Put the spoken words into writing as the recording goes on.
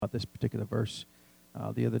about this particular verse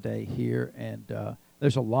the other day here, and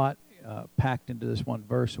there's a lot packed into this one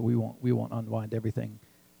verse, so we won't unwind everything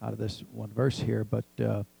out of this one verse here, but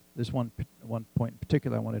this one point in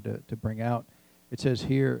particular I wanted to bring out. It says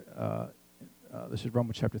here, this is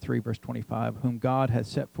Romans chapter 3, verse 25, whom God hath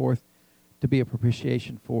set forth to be a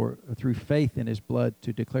propitiation through faith in his blood,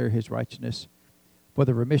 to declare his righteousness for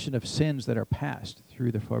the remission of sins that are past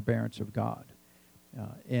through the forbearance of God.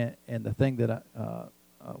 And the thing that I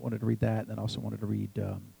wanted to read that, and then also wanted to read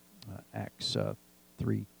Acts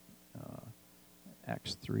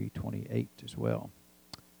 3:28 as well.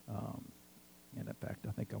 And in fact,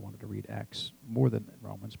 I think I wanted to read Acts more than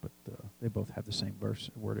Romans, but they both have the same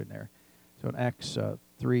word in there. So in Acts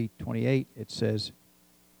 3:28, it says,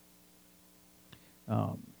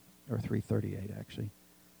 or 3:38 actually.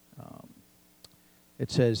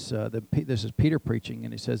 It says, this is Peter preaching,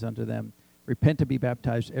 and he says unto them, repent and be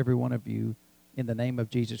baptized, every one of you, in the name of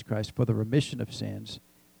Jesus Christ, for the remission of sins,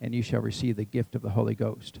 and you shall receive the gift of the Holy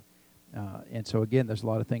Ghost. And so again, there's a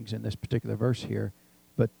lot of things in this particular verse here,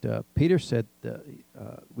 but Peter said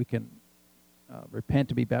we can repent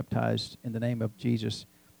and be baptized in the name of Jesus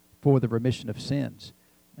for the remission of sins.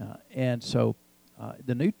 And so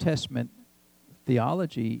the New Testament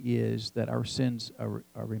theology is that our sins are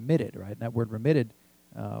remitted, right? And that word remitted,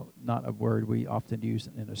 not a word we often use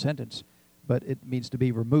in a sentence, but it means to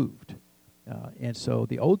be removed. And so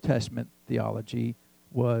the Old Testament theology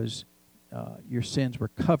was your sins were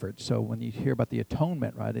covered. So when you hear about the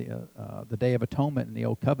atonement, right, the Day of Atonement in the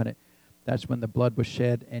Old Covenant, that's when the blood was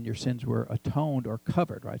shed and your sins were atoned or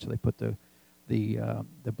covered, right? So they put the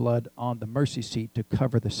blood on the mercy seat to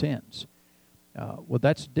cover the sins. Well,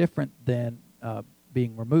 that's different than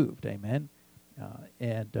being removed, amen?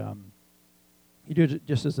 You do it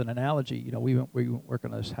just as an analogy. We went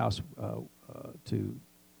working on this house to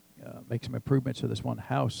make some improvements to this one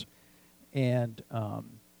house, and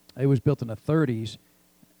it was built in the 30s,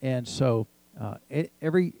 and so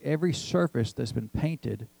every surface that's been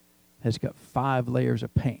painted has got 5 layers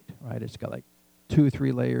of paint, right? It's got like 2 or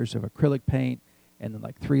 3 layers of acrylic paint, and then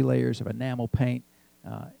like 3 layers of enamel paint,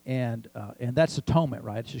 and that's atonement,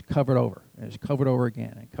 right? It's just covered over, and it's covered over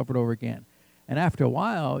again, and covered over again. And after a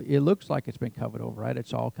while, it looks like it's been covered over, right?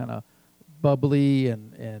 It's all kind of bubbly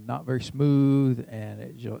and not very smooth, and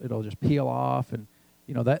it'll just peel off, and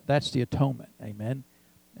that's the atonement, amen.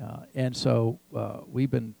 And so we've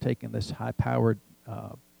been taking this high-powered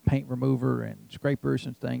paint remover and scrapers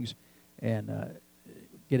and things, and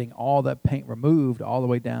getting all that paint removed all the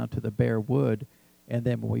way down to the bare wood, and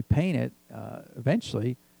then when we paint it,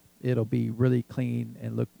 eventually it'll be really clean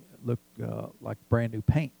and look like brand new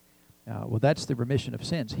paint. Well, that's the remission of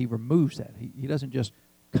sins. He removes that. He doesn't just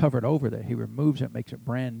cover it over there. He removes it, makes it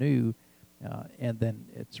brand new, and then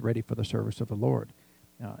it's ready for the service of the Lord.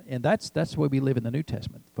 And that's the way we live in the New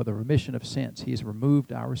Testament, for the remission of sins. He's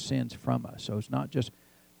removed our sins from us. So he's not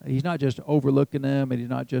just overlooking them, and he's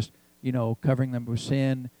not just covering them with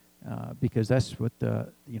sin, because that's what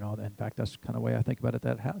in fact, that's kind of the way I think about it.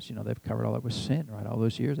 That house, they've covered all that with sin, right? All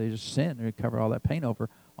those years they just sinned, and they covered all that paint over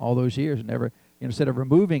all those years, and never, instead of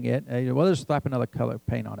removing it, let's slap another color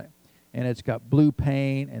paint on it, and it's got blue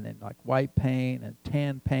paint, and then like white paint and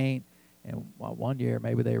tan paint, and one year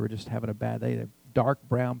maybe they were just having a bad day. They dark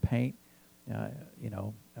brown paint.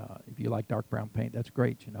 If you like dark brown paint, that's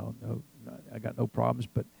great. I got no problems,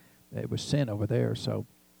 but it was sin over there. So,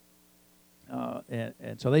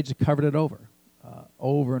 and so they just covered it over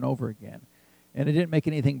and over again, and it didn't make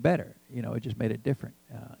anything better. It just made it different.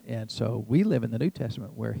 And so we live in the New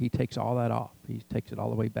Testament where he takes all that off. He takes it all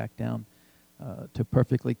the way back down to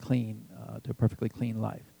perfectly clean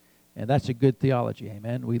life. And that's a good theology,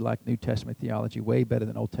 amen. We like New Testament theology way better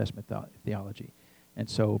than Old Testament theology. And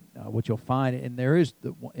so what you'll find, and there is,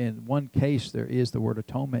 in one case, there is the word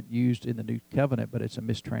atonement used in the New Covenant, but it's a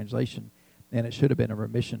mistranslation, and it should have been a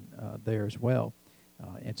remission there as well.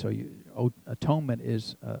 And so atonement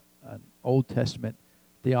is an Old Testament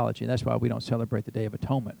theology, and that's why we don't celebrate the Day of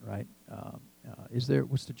Atonement, right?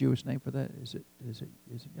 What's the Jewish name for that? Is it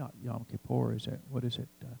Yom Kippur? What is it?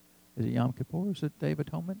 Is it Yom Kippur? Is it Day of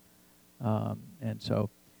Atonement? And so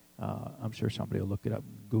I'm sure somebody will look it up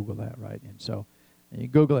and Google that, right? And so you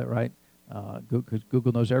Google it, right? Because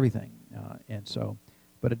Google knows everything. And so,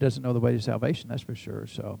 but it doesn't know the way to salvation, that's for sure.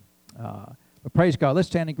 So, but praise God. Let's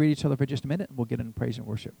stand and greet each other for just a minute, and we'll get into praise and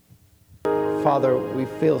worship. Father, we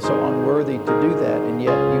feel so unworthy to do that, and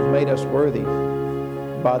yet you've made us worthy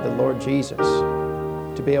by the Lord Jesus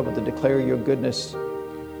to be able to declare your goodness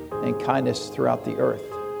and kindness throughout the earth.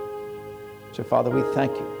 So, Father, we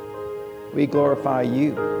thank you. We glorify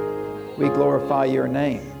you. We glorify your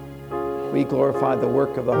name. We glorify the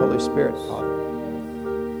work of the Holy Spirit, Father.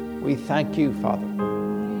 We thank you, Father,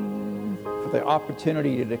 for the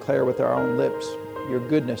opportunity to declare with our own lips your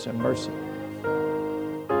goodness and mercy.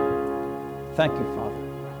 Thank you,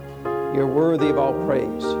 Father. You're worthy of all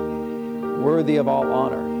praise, worthy of all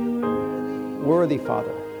honor, worthy,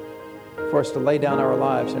 Father, for us to lay down our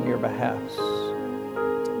lives on your behalf.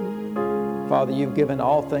 Father, you've given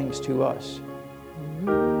all things to us.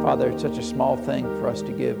 Father, it's such a small thing for us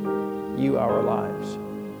to give you our lives.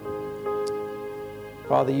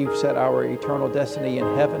 Father, you've set our eternal destiny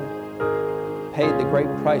in heaven, paid the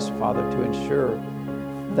great price, Father, to ensure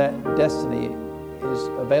that destiny is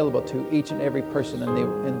available to each and every person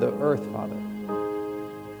in the earth, Father.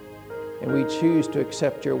 And we choose to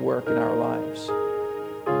accept your work in our lives.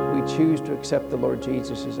 We choose to accept the Lord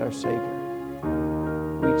Jesus as our Savior.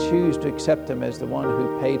 We choose to accept Him as the one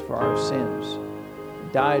who paid for our sins,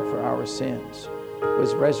 died for our sins,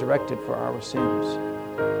 was resurrected for our sins,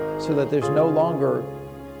 so that there's no longer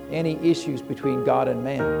any issues between God and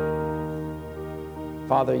man.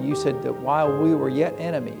 Father, you said that while we were yet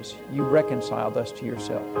enemies, you reconciled us to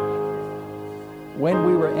yourself. When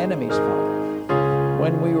we were enemies, Father,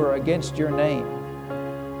 when we were against your name,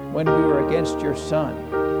 when we were against your Son,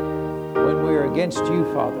 when we were against you,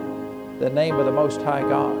 Father, the name of the Most High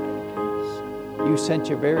God, you sent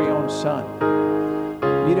your very own Son.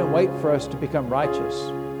 You didn't wait for us to become righteous.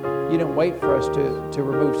 You didn't wait for us to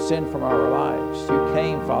remove sin from our lives. You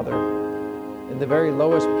came, Father, in the very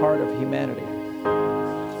lowest part of humanity.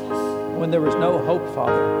 When there was no hope,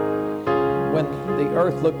 Father, when the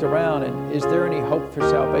earth looked around and is there any hope for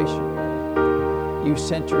salvation? You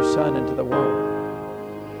sent your Son into the world.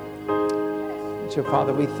 And so,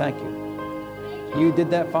 Father, we thank you. You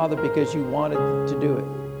did that, Father, because you wanted to do it.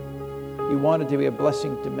 You wanted to be a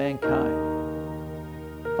blessing to mankind.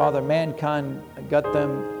 Father, mankind got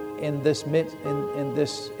them in this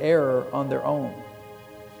error on their own.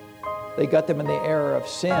 They got them in the error of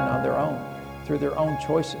sin on their own, through their own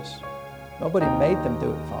choices. Nobody made them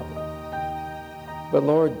do it, Father. But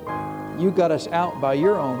Lord, you got us out by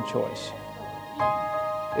your own choice.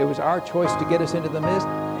 It was our choice to get us into the mess.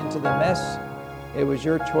 It was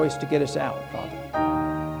your choice to get us out, Father.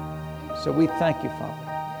 So we thank you,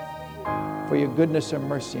 Father, for your goodness and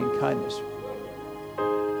mercy and kindness.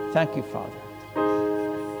 Thank you, Father.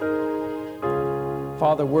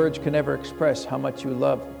 Father, words can never express how much you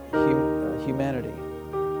love humanity,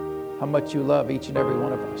 how much you love each and every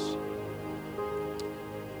one of us.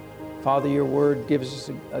 Father, your word gives us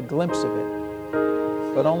a glimpse of it,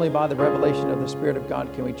 but only by the revelation of the Spirit of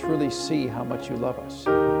God can we truly see how much you love us.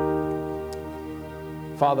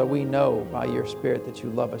 Father, we know by your Spirit that you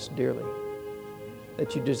love us dearly,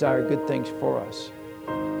 that you desire good things for us.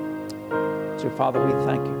 So, Father, we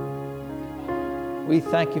thank you. We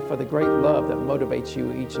thank you for the great love that motivates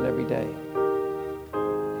you each and every day.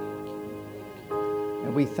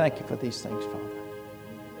 And we thank you for these things, Father.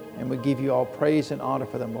 And we give you all praise and honor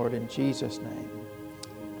for them, Lord, in Jesus' name.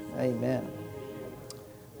 Amen.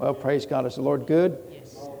 Well, praise God. Is the Lord good?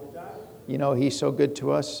 Yes. You know, He's so good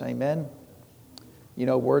to us. Amen. You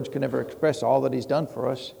know, words can never express all that He's done for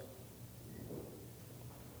us.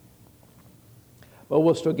 But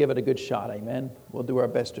we'll still give it a good shot, amen. We'll do our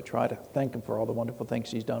best to try to thank Him for all the wonderful things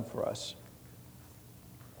He's done for us.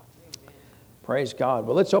 Amen. Praise God.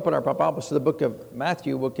 Well, let's open our Bibles to the book of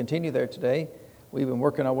Matthew. We'll continue there today. We've been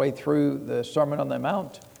working our way through the Sermon on the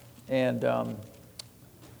Mount, and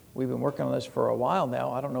we've been working on this for a while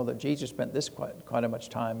now. I don't know that Jesus spent this quite a much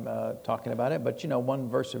time talking about it, but you know, one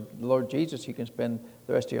verse of the Lord Jesus, you can spend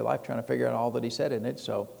the rest of your life trying to figure out all that He said in it,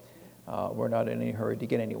 so we're not in any hurry to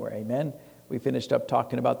get anywhere, amen. We finished up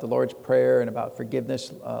talking about the Lord's Prayer and about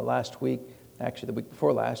forgiveness last week, actually the week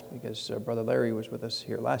before last, because Brother Larry was with us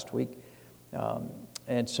here last week.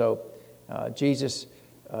 And so Jesus,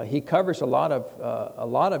 He covers a lot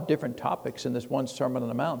of different topics in this one Sermon on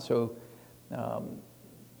the Mount. So,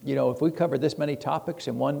 you know, if we cover this many topics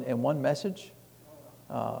in one message,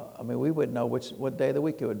 I mean, we wouldn't know what day of the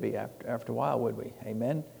week it would be after a while, would we?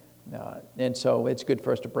 Amen. And so it's good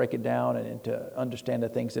for us to break it down and to understand the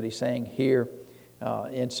things that He's saying here.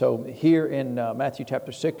 And so here in Matthew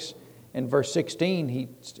chapter 6 and verse 16,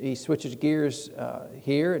 he switches gears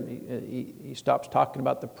here, and he stops talking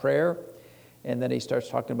about the prayer, and then he starts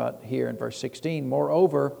talking about here in verse 16.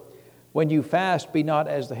 Moreover, when you fast, be not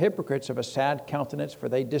as the hypocrites of a sad countenance, for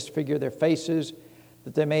they disfigure their faces,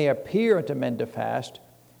 that they may appear unto men to fast.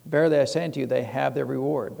 Verily I say unto you, they have their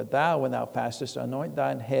reward. But thou, when thou fastest, anoint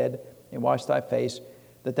thine head and wash thy face,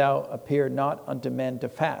 that thou appear not unto men to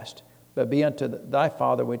fast, but unto thy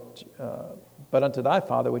Father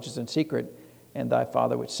which is in secret, and thy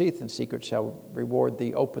Father which seeth in secret shall reward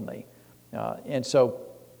thee openly. And so,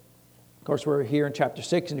 of course, we're here in chapter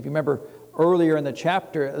 6, and if you remember earlier in the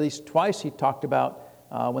chapter, at least twice he talked about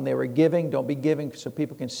when they were giving, don't be giving so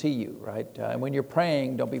people can see you, right? And when you're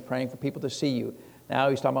praying, don't be praying for people to see you. Now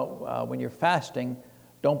he's talking about when you're fasting,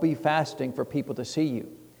 don't be fasting for people to see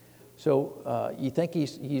you. So you think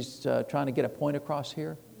he's trying to get a point across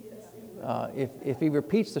here? If he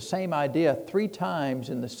repeats the same idea 3 times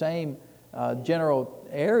in the same general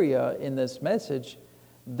area in this message,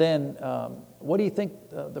 then what do you think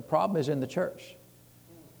the problem is in the church?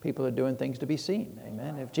 People are doing things to be seen.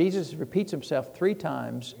 Amen. If Jesus repeats himself 3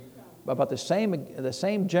 times about the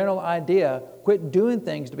same general idea, quit doing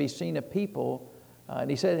things to be seen of people, and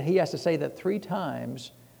he said he has to say that 3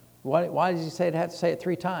 times. Why does he say it has to say it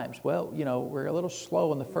 3 times? Well, we're a little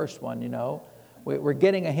slow on the first one. We're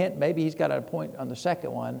getting a hint. Maybe he's got a point on the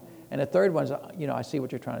second one, and the third one's, I see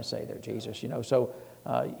what you're trying to say there, Jesus. So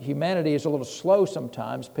humanity is a little slow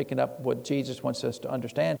sometimes picking up what Jesus wants us to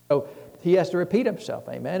understand. So he has to repeat himself,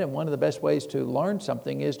 amen. And one of the best ways to learn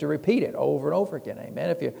something is to repeat it over and over again,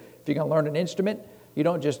 amen. If you're going to learn an instrument, you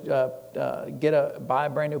don't just buy a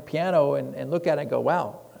brand new piano and look at it and go,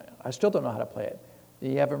 wow, I still don't know how to play it.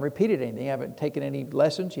 You haven't repeated anything. You haven't taken any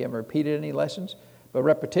lessons. You haven't repeated any lessons. But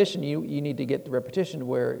repetition, you need to get the repetition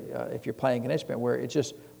where, if you're playing an instrument, where it's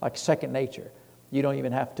just like second nature. You don't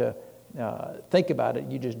even have to think about it.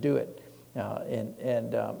 You just do it.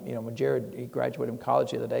 When Jared, he graduated from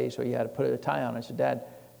college the other day, so he had to put a tie on. I said, Dad,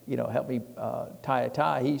 help me tie a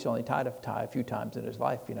tie. He's only tied a tie a few times in his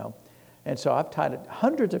life, And so I've tied it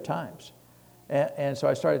hundreds of times. And so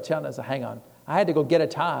I started telling him, I said, hang on. I had to go get a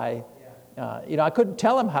tie. I couldn't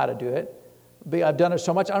tell him how to do it. But I've done it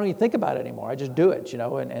so much, I don't even think about it anymore. I just do it,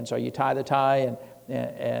 And so you tie the tie,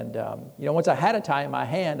 and once I had a tie in my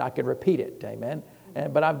hand, I could repeat it, amen.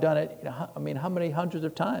 But I've done it, how many hundreds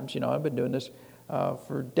of times? I've been doing this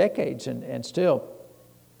for decades, and still,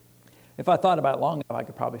 if I thought about it long enough, I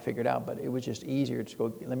could probably figure it out. But it was just easier to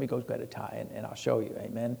go, let me go get a tie, and I'll show you,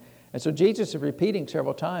 amen. And so Jesus is repeating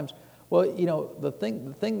several times. Well, the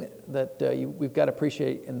thing that we've got to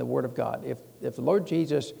appreciate in the Word of God, if the Lord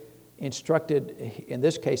Jesus instructed, in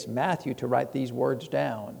this case, Matthew, to write these words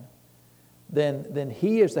down, then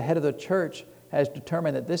he, as the head of the church, has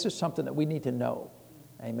determined that this is something that we need to know.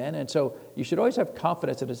 Amen. And so you should always have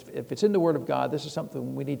confidence that if it's in the Word of God, this is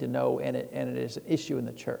something we need to know, and it is an issue in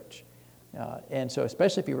the church. And so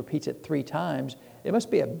especially if he repeats it 3 times, it must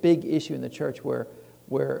be a big issue in the church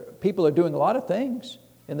where people are doing a lot of things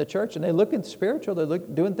in the church, and they look spiritual. They're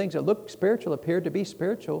doing things that look spiritual, appear to be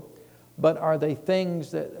spiritual, but are they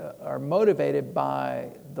things that are motivated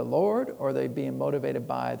by the Lord, or are they being motivated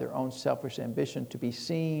by their own selfish ambition to be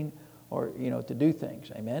seen, or to do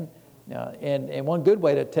things? Amen. And one good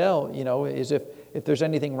way to tell, is if there's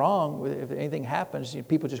anything wrong, if anything happens,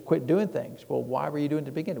 people just quit doing things. Well, why were you doing it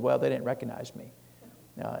to begin? Well, they didn't recognize me.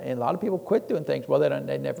 And a lot of people quit doing things. Well,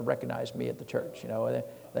 they never recognized me at the church.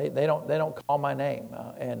 They don't call my name.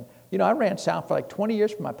 I ran sound for like 20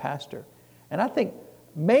 years for my pastor, and I think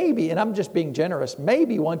maybe, and I'm just being generous,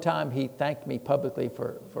 maybe one time he thanked me publicly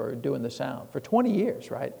for doing the sound for 20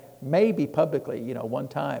 years, right? Maybe publicly, one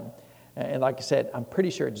time. And like I said, I'm pretty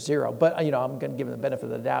sure it's 0. But, I'm going to give him the benefit of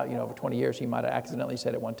the doubt. Over 20 years, he might have accidentally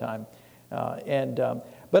said it one time.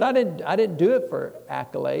 But I didn't do it for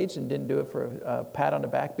accolades and didn't do it for a pat on the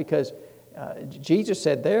back, because Jesus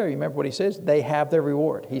said there, you remember what he says? They have their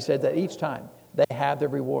reward. He said that each time. They have their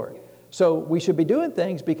reward. So we should be doing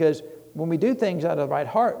things, because when we do things out of the right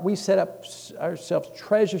heart, we set up ourselves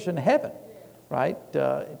treasures in heaven. Right?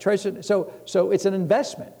 Treasure. So it's an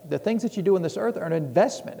investment. The things that you do on this earth are an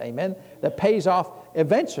investment, amen, that pays off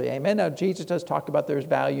eventually, amen. Now, Jesus does talk about there's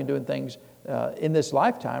value in doing things in this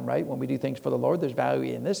lifetime, right? When we do things for the Lord, there's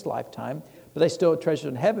value in this lifetime, but they still are treasures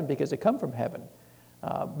in heaven because they come from heaven.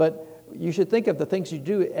 But you should think of the things you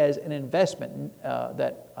do as an investment,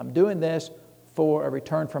 that I'm doing this for a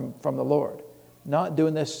return from the Lord, not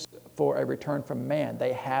doing this for a return from man.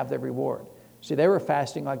 They have their reward. See, they were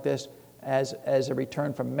fasting like this as a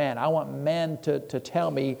return from man. I want man to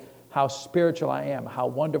tell me how spiritual I am, how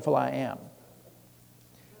wonderful I am.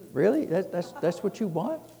 Really? That's what you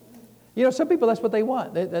want? Some people, that's what they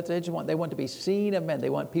want. They want to be seen of men.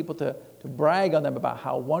 They want people to brag on them about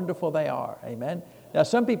how wonderful they are. Amen? Now,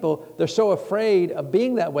 some people, they're so afraid of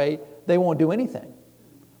being that way, they won't do anything.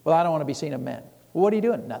 Well, I don't want to be seen of men. Well, what are you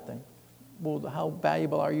doing? Nothing. Well, how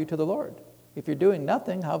valuable are you to the Lord? If you're doing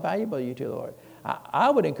nothing, how valuable are you to the Lord? I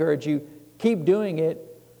would encourage you, keep doing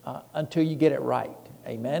it until you get it right.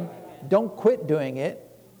 Amen? Don't quit doing it.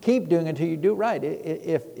 Keep doing it until you do it right.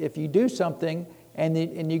 If you do something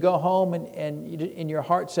And you go home and your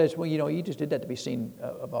heart says, well, you just did that to be seen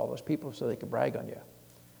of all those people so they could brag on you.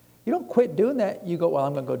 You don't quit doing that. You go, well,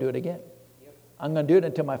 I'm going to go do it again. Yep. I'm going to do it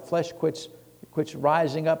until my flesh quits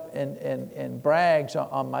rising up and brags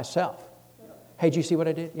on myself. Yep. Hey, did you see what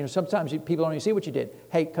I did? Sometimes people don't even see what you did.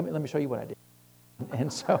 Hey, come here, let me show you what I did.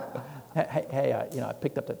 And so, I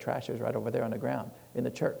picked up the trash that was right over there on the ground in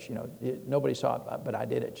the church. Nobody saw it, but I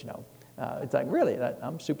did it. It's like, really,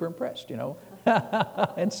 I'm super impressed.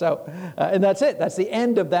 And so, and that's it. That's the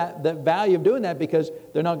end of that. The value of doing that, because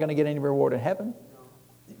they're not going to get any reward in heaven.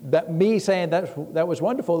 That me saying that was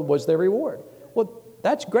wonderful was their reward. Well,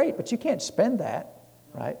 that's great, but you can't spend that,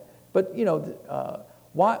 right? But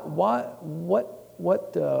what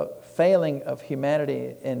failing of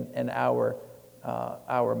humanity and our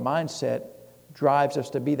mindset drives us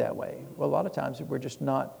to be that way? Well, a lot of times we're just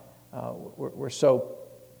not. We're so.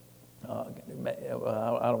 I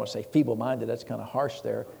don't want to say feeble-minded. That's kind of harsh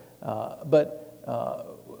there, but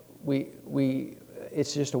we.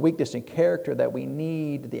 It's just a weakness in character that we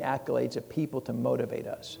need the accolades of people to motivate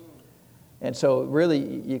us. And so really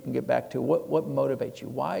you can get back to what motivates you.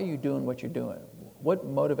 Why are you doing what you're doing? What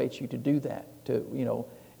motivates you to do that?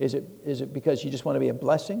 Is it because you just want to be a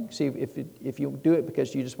blessing? See, if you do it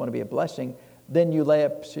because you just want to be a blessing, then you lay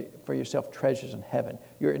up for yourself treasures in heaven.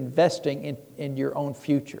 You're investing in your own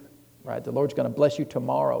future, right? The Lord's going to bless you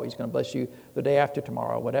tomorrow. He's going to bless you the day after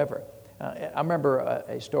tomorrow, whatever. I remember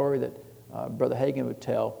a story that Brother Hagin would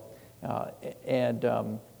tell, and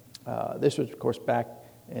this was, of course, back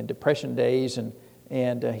in Depression days,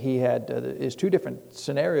 and he had his two different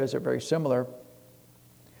scenarios are very similar,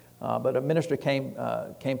 but a minister came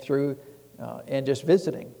through and just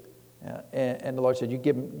visiting, and the Lord said, you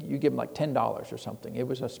give him like $10 or something. It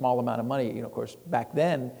was a small amount of money. Of course, back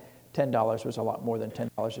then, $10 was a lot more than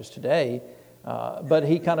 $10 is today, but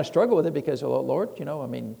he kind of struggled with it because, oh, Lord,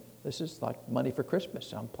 this is like money for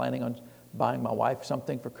Christmas. I'm planning on buying my wife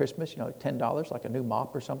something for Christmas, $10, like a new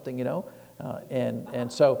mop or something,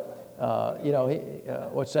 and so,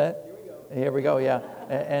 what's that? Here we go, yeah.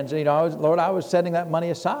 And Lord, I was setting that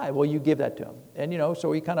money aside. Well, you give that to him. And,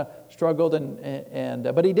 so he kind of struggled,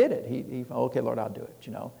 but he did it. He okay, Lord, I'll do it,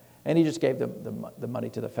 And he just gave the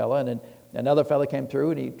money to the fella. And then another fella came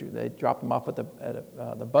through, and they dropped him off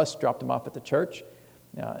the bus dropped him off at the church.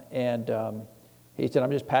 He said,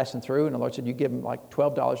 I'm just passing through. And the Lord said, you give him like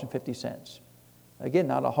 $12.50. Again,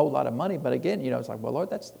 not a whole lot of money, but again, it's like, well, Lord,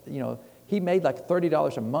 that's, he made like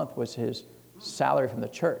 $30 a month was his salary from the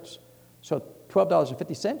church. So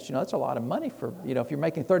 $12.50, that's a lot of money for, if you're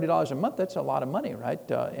making $30 a month, that's a lot of money,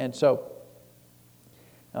 right? And so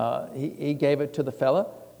he gave it to the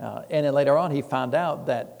fella. And then later on, he found out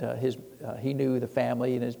that he knew the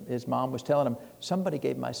family, and his mom was telling him, somebody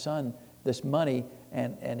gave my son this money,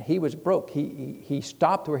 and he was broke. He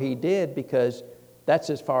stopped where he did because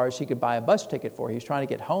that's as far as he could buy a bus ticket for. He was trying to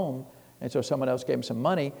get home, and so someone else gave him some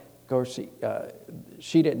money. Of course,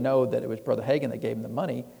 she didn't know that it was Brother Hagin that gave him the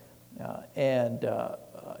money, and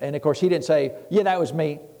of course he didn't say, "Yeah, that was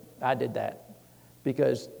me. I did that,"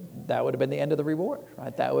 because that would have been the end of the reward,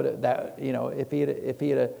 right? If he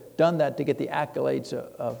had done that to get the accolades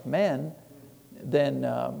of men, then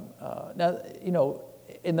now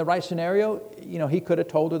in the right scenario, he could have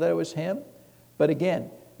told her that it was him. But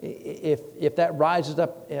again, if that rises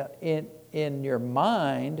up in your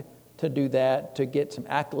mind to do that, to get some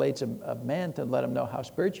accolades of men, to let them know how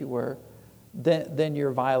spiritual you were, then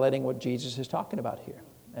you're violating what Jesus is talking about here.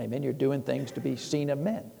 Amen. You're doing things to be seen of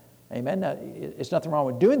men. Amen. Now, it's nothing wrong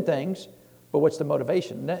with doing things, but what's the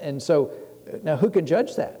motivation? And so, now who can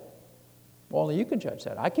judge that? Well, only you can judge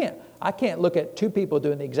that. I can't look at two people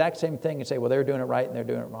doing the exact same thing and say, well, they're doing it right and they're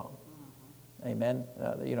doing it wrong. Amen.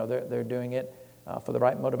 They're doing it for the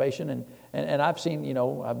right motivation. And I've seen,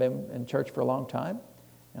 I've been in church for a long time,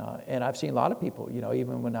 and I've seen a lot of people,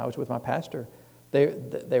 even when I was with my pastor, they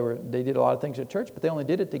did a lot of things at church, but they only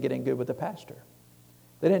did it to get in good with the pastor.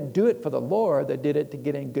 They didn't do it for the Lord. They did it to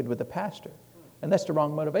get in good with the pastor. And that's the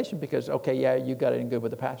wrong motivation because, okay, yeah, you got it in good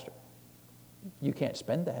with the pastor. You can't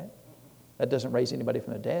spend that. That doesn't raise anybody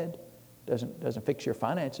from the dead. Doesn't fix your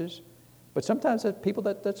finances. But sometimes people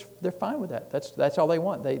they're fine with that. That's all they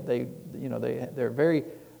want. They're very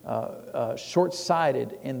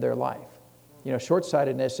short-sighted in their life.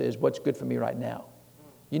 Short-sightedness is what's good for me right now.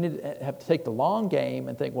 You need to have to take the long game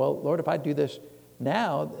and think, well, Lord, if I do this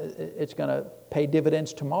now, it's going to pay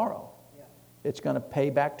dividends tomorrow. Yeah. It's going to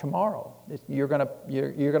pay back tomorrow. You're going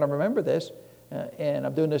to remember this, and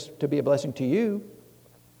I'm doing this to be a blessing to you.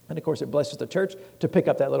 And of course, it blesses the church to pick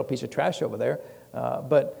up that little piece of trash over there.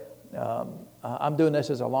 But I'm doing this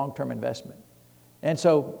as a long-term investment. And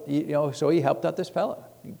so, so he helped out this fella.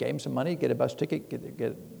 He gave him some money, get a bus ticket,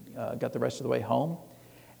 got the rest of the way home.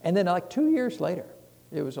 And then like 2 years later,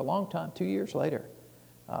 it was a long time, 2 years later,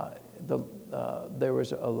 there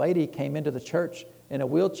was a lady came into the church in a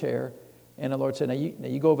wheelchair, and the Lord said, now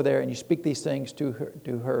you go over there and you speak these things to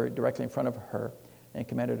her directly in front of her and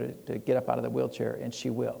command her to get up out of the wheelchair, and she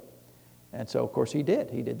will. And so, of course, he did.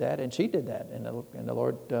 He did that, and she did that. And the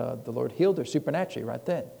Lord healed her supernaturally right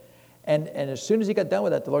then. And as soon as he got done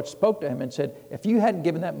with that, the Lord spoke to him and said, if you hadn't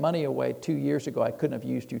given that money away 2 years ago, I couldn't have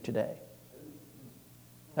used you today.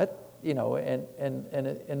 That,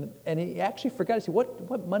 and he actually forgot. He said,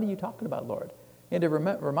 what money are you talking about, Lord? And to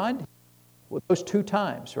remind him with those 2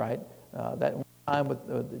 times, right? That one time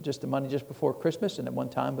with just the money just before Christmas, and then one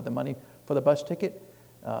time with the money for the bus ticket.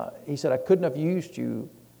 He said, I couldn't have used you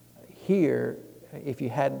here if you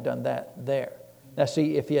hadn't done that there. Now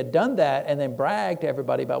see, if he had done that and then bragged to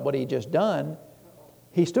everybody about what he had just done,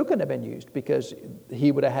 he still couldn't have been used, because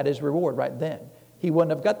he would have had his reward right then. He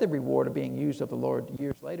wouldn't have got the reward of being used of the Lord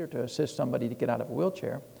years later to assist somebody to get out of a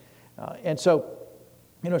wheelchair. And so,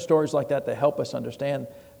 stories like that help us understand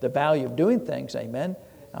the value of doing things, amen.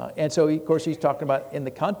 And so, of course, he's talking about, in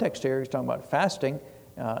the context here, he's talking about fasting.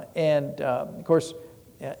 Of course,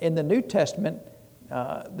 in the New Testament,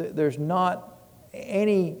 there's not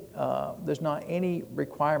any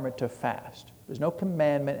requirement to fast. There's no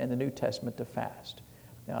commandment in the New Testament to fast.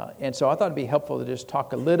 And so I thought it'd be helpful to just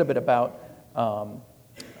talk a little bit about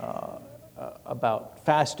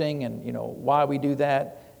fasting and why we do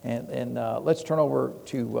that. And let's turn over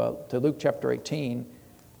to Luke chapter 18.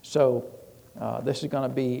 So this is going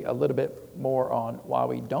to be a little bit more on why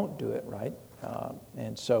we don't do it, right?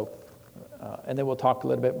 And then we'll talk a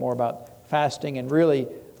little bit more about fasting, and really,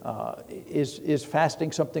 is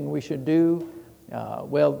fasting something we should do?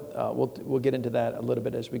 We'll get into that a little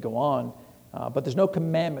bit as we go on. But there's no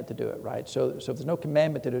commandment to do it, right? So if there's no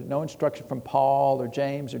commandment to do it, no instruction from Paul or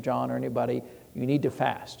James or John or anybody, you need to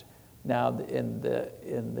fast. Now, in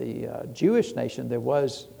the Jewish nation, there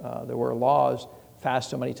were laws, fast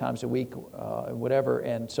so many times a week, whatever,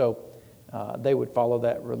 and so they would follow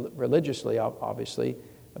that religiously, obviously.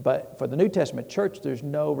 But for the New Testament church, there's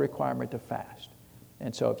no requirement to fast.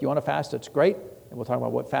 And so if you want to fast, that's great, and we'll talk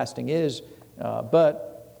about what fasting is,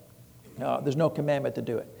 but there's no commandment to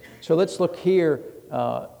do it. So let's look here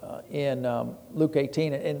in Luke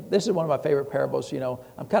 18, and this is one of my favorite parables.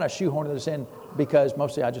 I'm kind of shoehorning this in because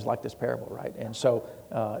mostly I just like this parable, right? And so,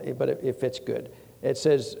 but it fits good. It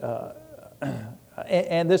says,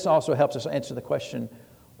 and this also helps us answer the question,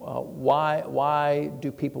 why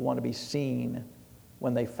do people want to be seen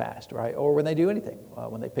when they fast, right? Or when they do anything,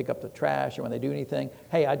 when they pick up the trash or when they do anything.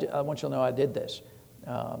 Hey, I want you to know I did this.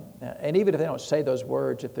 And even if they don't say those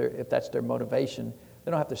words, if that's their motivation, they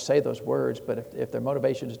don't have to say those words. But if their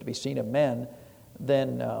motivation is to be seen of men,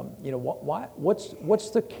 then what's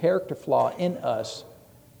the character flaw in us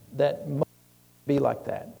that must be like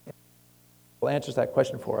that? Well, answers that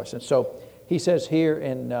question for us. And so he says here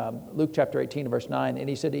in Luke chapter 18, verse 9, and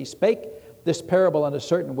he said, he spake this parable unto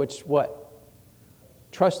certain which what?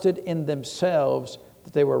 Trusted in themselves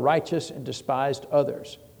that they were righteous and despised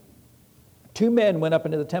others. 2 men went up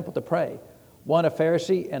into the temple to pray, one a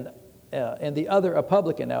Pharisee and the other a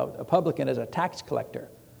publican. Now, a publican is a tax collector,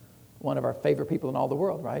 one of our favorite people in all the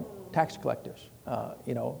world, right? Tax collectors.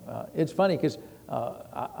 It's funny because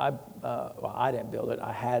I didn't build it.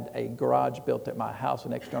 I had a garage built at my house,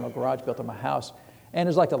 an external garage built at my house, and it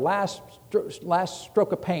was like the last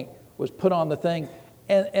stroke of paint was put on the thing.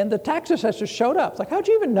 And the tax assessor showed up. It's like, how'd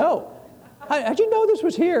you even know? How'd you know this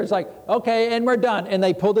was here? It's like, okay, and we're done. And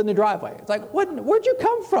they pulled in the driveway. It's like, where'd you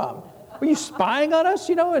come from? Were you spying on us?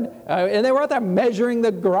 And they were out there measuring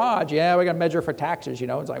the garage. Yeah, we got to measure for taxes.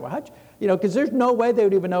 It's like, well, because there's no way they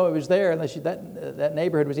would even know it was there unless that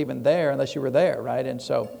neighborhood was even there unless you were there, right? And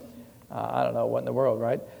so, I don't know what in the world,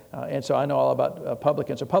 right? And so I know all about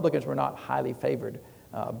publicans. So publicans were not highly favored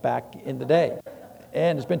back in the day.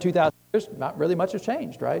 And it's been 2,000 years, not really much has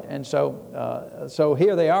changed, right? And so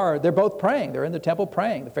here they are, they're both praying. They're in the temple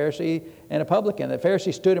praying, the Pharisee and a publican. The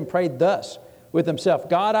Pharisee stood and prayed thus with himself,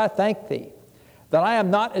 God, I thank thee that I am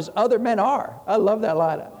not as other men are. I love that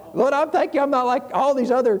line. Lord, I thank you I'm not like all these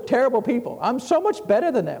other terrible people. I'm so much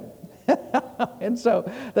better than them. And so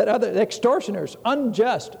that other extortioners,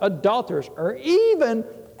 unjust, adulterers, or even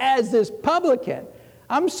as this publican,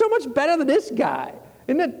 I'm so much better than this guy.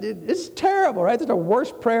 It's terrible, right? It's the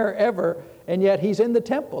worst prayer ever, and yet he's in the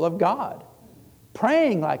temple of God,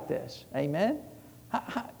 praying like this. Amen?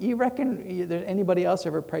 You reckon there's anybody else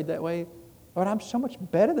ever prayed that way? Lord, I'm so much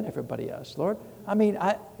better than everybody else, Lord. I mean,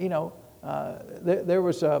 there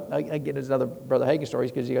was, again, there's another Brother Hagin story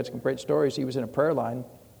because he got some great stories. He was in a prayer line,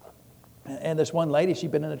 and this one lady,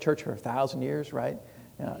 she'd been in the church for 1,000 years, right?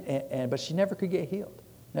 But she never could get healed.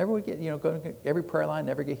 Never would get, go to every prayer line,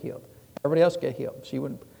 never get healed. Everybody else get healed. She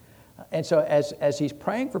wouldn't. And so as he's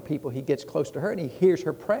praying for people, he gets close to her and he hears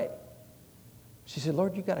her pray. She said,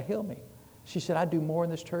 Lord, you got to heal me. She said, I do more in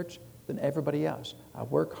this church than everybody else. I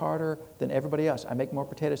work harder than everybody else. I make more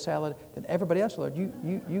potato salad than everybody else. Lord,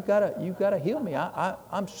 you gotta heal me.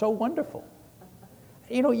 I'm so wonderful.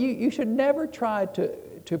 You should never try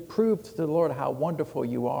to prove to the Lord how wonderful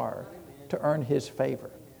you are to earn His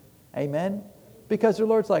favor. Amen? Because the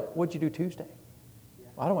Lord's like, what'd you do Tuesday?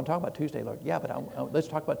 Well, I don't want to talk about Tuesday, Lord. Yeah, but let's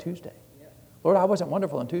talk about Tuesday. Lord, I wasn't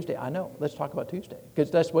wonderful on Tuesday. I know. Let's talk about Tuesday.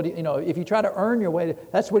 Because that's what, if you try to earn your way,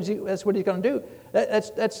 that's what he's going to do.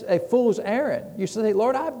 That's a fool's errand. You say,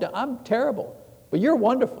 Lord, I'm terrible, but you're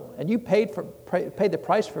wonderful. And you paid the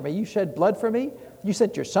price for me. You shed blood for me. You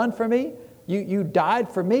sent your son for me. You died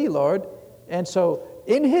for me, Lord. And so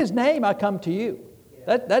in His name, I come to you.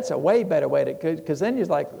 That's a way better way to, because then he's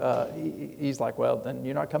like, well, then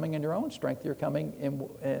you're not coming in your own strength. You're coming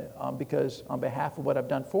in because on behalf of what I've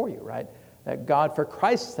done for you, right? That God, for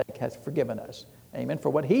Christ's sake, has forgiven us. Amen. For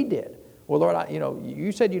what He did. Well, Lord,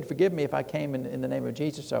 you said you'd forgive me if I came in the name of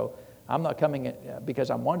Jesus. So I'm not coming because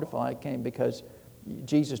I'm wonderful. I came because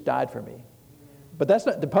Jesus died for me. But that's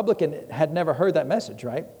not, the publican had never heard that message,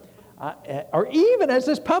 right? Or even as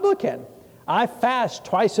this publican, I fast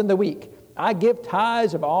twice in the week. I give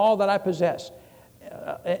tithes of all that I possess.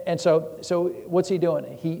 And so what's he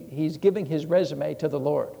doing? He's giving his resume to the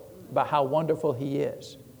Lord about how wonderful He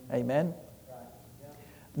is. Amen?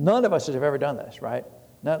 None of us have ever done this, right?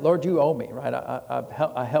 Now, Lord, you owe me, right?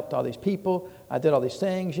 I helped all these people. I did all these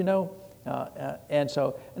things, and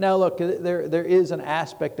so, now look, there is an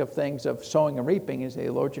aspect of things of sowing and reaping. You say,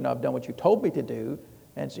 Lord, I've done what you told me to do.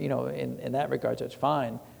 And so, in that regard, that's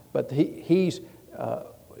fine. But he's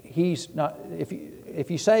not, if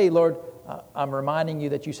you say, Lord, I'm reminding you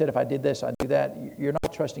that you said if I did this, I'd do that, you're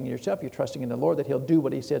not trusting in yourself, you're trusting in the Lord that He'll do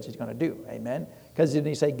what He says He's going to do. Amen? Because didn't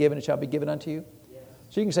He say, given it shall be given unto you? Yes.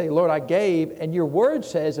 So you can say, Lord, I gave, and your word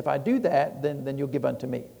says if I do that, then you'll give unto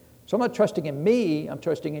me. So I'm not trusting in me, I'm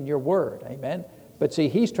trusting in your word. Amen? But see,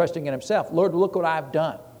 he's trusting in himself. Lord, look what I've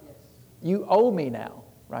done. Yes. You owe me now,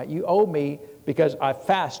 right? You owe me because I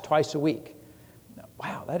fast twice a week.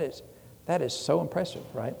 Wow, that is so impressive,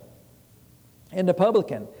 right? And the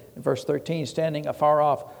publican, in verse 13, standing afar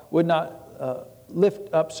off, would not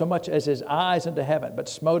lift up so much as his eyes into heaven, but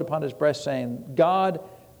smote upon his breast, saying, God,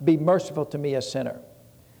 be merciful to me, a sinner.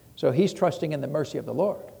 So he's trusting in the mercy of the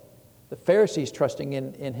Lord. The Pharisee's trusting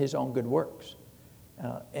in his own good works.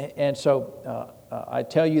 And so I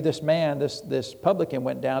tell you, this man, this publican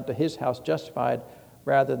went down to his house justified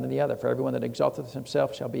rather than the other. For everyone that exalteth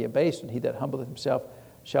himself shall be abased, and he that humbleth himself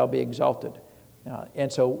shall be exalted.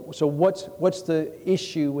 And so what's the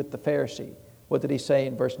issue with the Pharisee? What did he say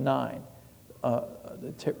in verse 9?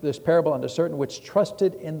 This parable unto certain which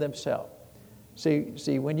trusted in themselves.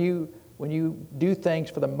 See, when you do things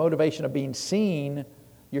for the motivation of being seen,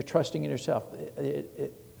 you're trusting in yourself.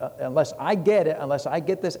 Unless I get it, unless I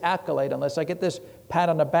get this accolade, unless I get this pat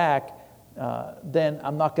on the back, then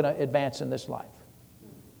I'm not going to advance in this life.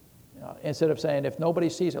 Instead of saying, if nobody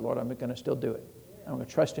sees it, Lord, I'm going to still do it. I'm going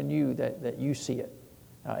to trust in you that you see it.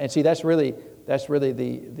 And see, that's really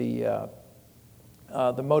the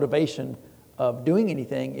motivation of doing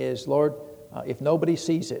anything is, Lord, if nobody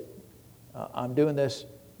sees it, I'm doing this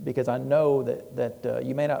because I know that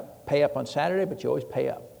you may not pay up on Saturday, but you always pay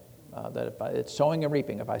up. That it's sowing and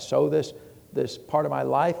reaping. If I sow this part of my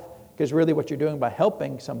life, because really what you're doing by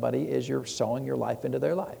helping somebody is you're sowing your life into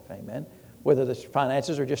their life. Amen. Whether it's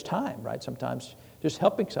finances or just time, right? Sometimes just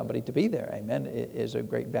helping somebody to be there, amen, is a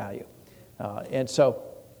great value. And so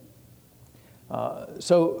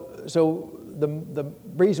the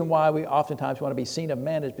reason why we oftentimes want to be seen of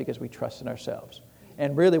men is because we trust in ourselves.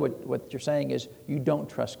 And really what you're saying is you don't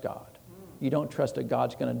trust God. You don't trust that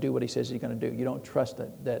God's going to do what He says He's going to do. You don't trust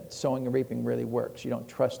that sowing and reaping really works. You don't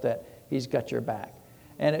trust that He's got your back.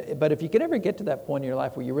 But if you could ever get to that point in your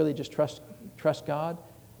life where you really just trust God,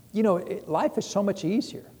 life is so much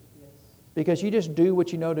easier. Yes. Because you just do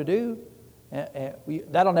what you know to do.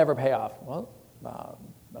 That'll never pay off. Well,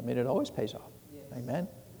 it always pays off. Yes. Amen.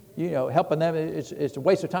 Helping them, it's a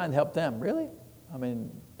waste of time to help them. Really?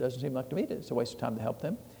 Doesn't seem like to me that it's a waste of time to help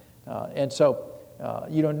them.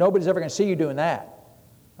 Nobody's ever going to see you doing that.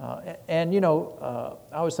 I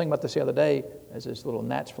was thinking about this the other day as this little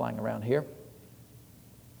gnat's flying around here.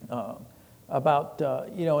 In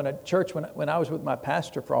a church when I was with my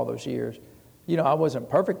pastor for all those years, I wasn't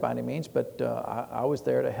perfect by any means, but I was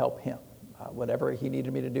there to help him. Whatever he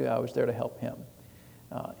needed me to do, I was there to help him.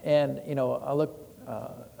 I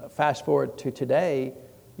look fast forward to today.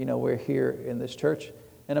 We're here in this church,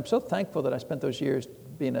 and I'm so thankful that I spent those years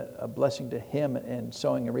being a blessing to him and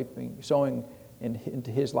sowing and reaping, sowing into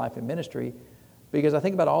his life and ministry, because I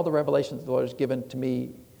think about all the revelations that the Lord has given to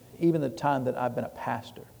me, even the time that I've been a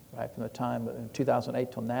pastor, right? From the time in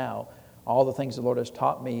 2008 till now, all the things the Lord has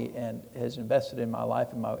taught me and has invested in my life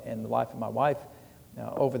and the life of my wife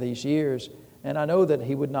over these years. And I know that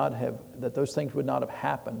that those things would not have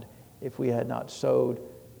happened if we had not sowed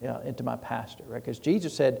into my pastor, right? Because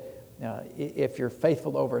Jesus said, if you're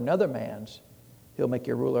faithful over another man's, he'll make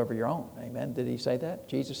you rule over your own. Amen. Did he say that?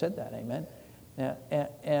 Jesus said that. Amen.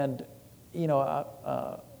 And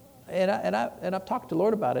I've talked to the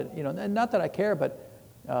Lord about it, and not that I care, but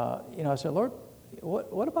I said, Lord,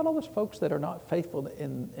 what about all those folks that are not faithful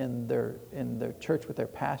in their church with their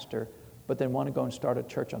pastor, but then want to go and start a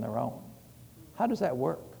church on their own? How does that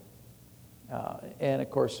work? And of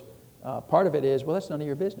course, part of it is, well, that's none of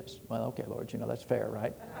your business. Well, okay, Lord, that's fair,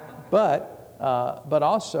 right? But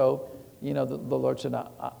also, the Lord said,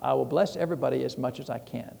 I will bless everybody as much as I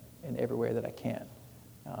can in every way that I can.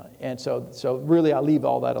 And so really I leave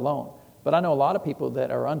all that alone. But I know a lot of people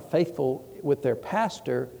that are unfaithful with their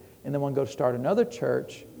pastor and then want to go start another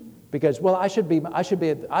church because, well, I should be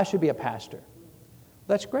a pastor.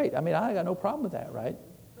 That's great. I mean, I got no problem with that, right?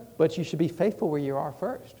 But you should be faithful where you are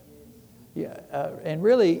first. Yeah, and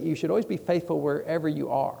really, you should always be faithful wherever you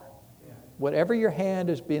are. Whatever your hand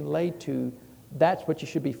is being laid to, that's what you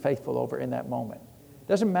should be faithful over in that moment. It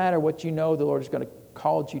doesn't matter what the Lord is going to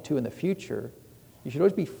call you to in the future. You should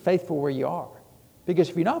always be faithful where you are. Because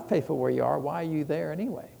if you're not faithful where you are, why are you there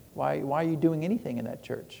anyway? Why are you doing anything in that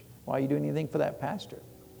church? Why are you doing anything for that pastor?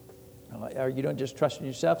 Are you don't just trust in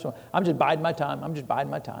yourself? So I'm just biding my time.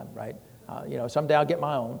 Right? Someday I'll get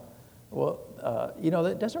my own. Well,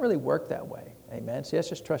 that doesn't really work that way. Amen. See, that's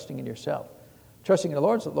just trusting in yourself. Trusting in the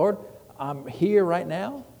Lord. So, Lord, I'm here right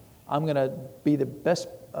now. I'm going to be the best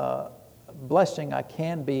blessing I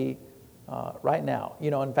can be right now.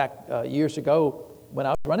 In fact, years ago, when I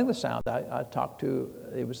was running the sound, I talked to,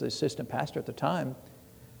 it was the assistant pastor at the time,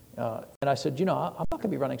 and I said, I'm not going to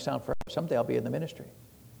be running sound forever. Someday I'll be in the ministry.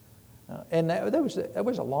 And that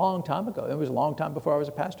was a long time ago. It was a long time before I was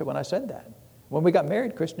a pastor when I said that. When we got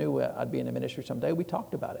married, Chris knew I'd be in the ministry someday. We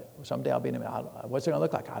talked about it. Someday I'll be in the ministry. What's it going to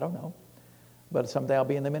look like? I don't know. But someday I'll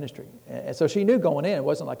be in the ministry. And so she knew going in. It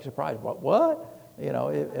wasn't like a surprise. What?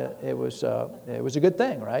 It was a good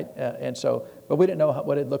thing, right? But we didn't know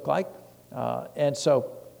what it looked like. But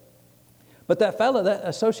that fellow, that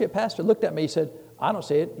associate pastor, looked at me. He said, I don't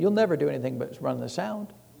see it. You'll never do anything but run the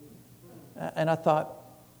sound. And I thought,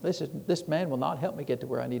 this man will not help me get to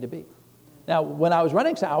where I need to be. Now, when I was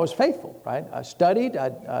running sound, I was faithful, right? I studied.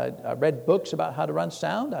 I read books about how to run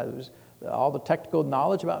sound. All the technical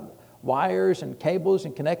knowledge about wires and cables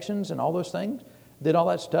and connections and all those things. Did all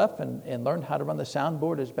that stuff and learned how to run the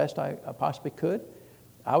soundboard as best I possibly could.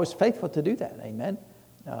 I was faithful to do that, amen,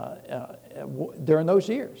 during those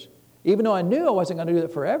years. Even though I knew I wasn't going to do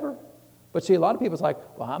that forever. But see, a lot of people's like,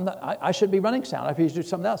 well, I should be running sound. I should do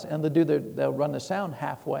something else. And they'll run the sound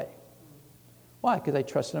halfway. Why? Because they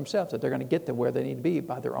trust in themselves that they're going to get to where they need to be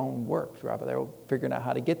by their own works, rather they're figuring out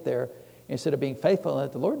how to get there instead of being faithful and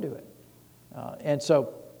let the Lord do it.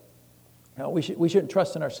 We shouldn't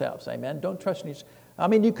trust in ourselves, amen. Don't trust in yourself. I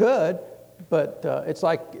mean, you could, but it's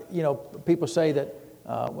like people say that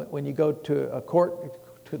when you go to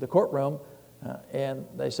the courtroom, and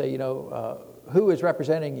they say who is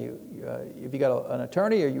representing you? Have you got an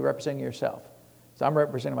attorney, or are you representing yourself? So I'm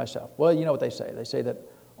representing myself. Well, you know what they say? They say that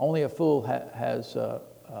only a fool has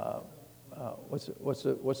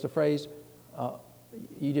what's the phrase?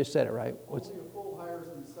 You just said it, right? Only a fool hires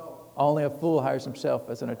himself. Only a fool hires himself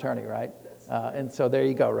as an attorney, right? And so there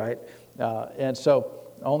you go, right? And so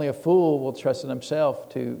only a fool will trust in himself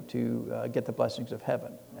to get the blessings of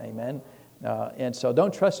heaven. Amen. And so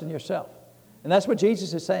don't trust in yourself. And that's what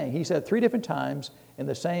Jesus is saying. He said 3 different times in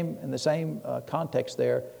the same context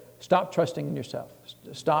there, stop trusting in yourself.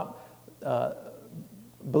 Stop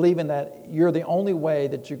believing that you're the only way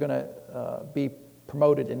that you're going to be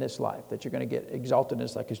promoted in this life, that you're going to get exalted in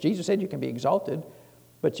this life. Because Jesus said you can be exalted,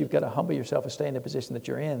 but you've got to humble yourself and stay in the position that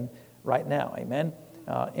you're in right now. Amen.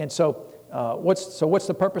 What's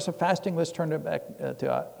the purpose of fasting? Let's turn it back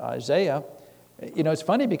to Isaiah. It's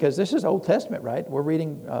funny because this is Old Testament, right? We're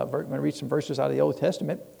reading. I'm going to read some verses out of the Old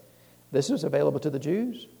Testament. This was available to the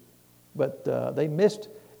Jews, but they missed.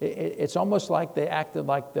 It's almost like they acted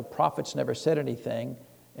like the prophets never said anything,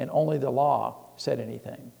 and only the law said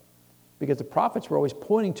anything. because the prophets were always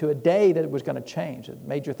pointing to a day that it was going to change, that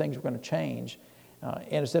major things were going to change.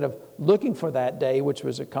 And instead of looking for that day, which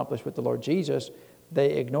was accomplished with the Lord Jesus,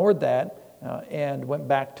 they ignored that and went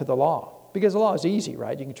back to the law. Because the law is easy,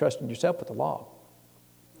 right? You can trust in yourself with the law.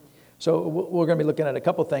 So we're going to be looking at a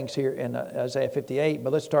couple things here in Isaiah 58,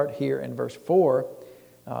 but let's start here in verse 4.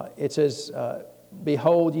 It says,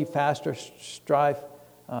 "Behold, ye fast for strife,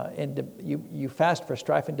 you fast for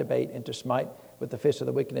strife and debate, and to smite with the fist of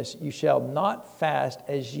the wickedness. You shall not fast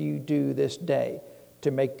as you do this day, to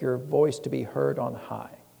make your voice to be heard on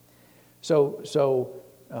high." So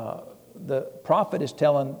the prophet is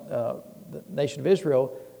telling the nation of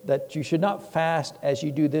Israel that you should not fast as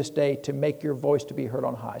you do this day to make your voice to be heard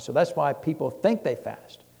on high. So that's why people think they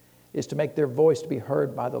fast, is to make their voice to be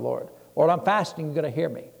heard by the Lord. Lord, I'm fasting, you're going to hear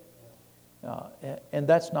me. And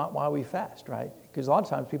that's not why we fast, right? Because a lot of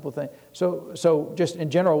times people think, so just in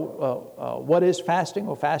general, what is fasting?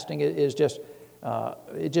 Well, fasting is just,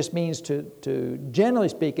 it just means to generally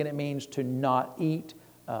speaking, it means to not eat,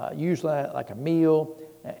 usually like a meal.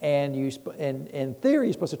 And in theory,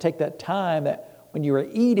 you're supposed to take that time that when you are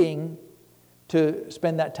eating to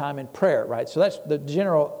spend that time in prayer, right? So that's the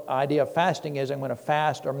general idea of fasting is I'm going to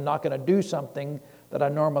fast, or I'm not going to do something that I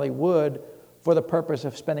normally would for the purpose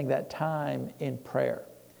of spending that time in prayer.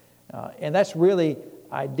 And that's really,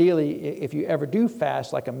 ideally, if you ever do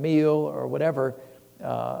fast, like a meal or whatever,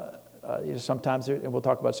 sometimes, and we'll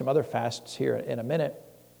talk about some other fasts here in a minute.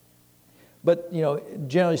 But,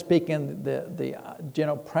 generally speaking, the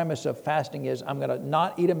general premise of fasting is I'm going to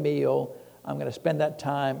not eat a meal. I'm going to spend that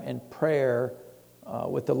time in prayer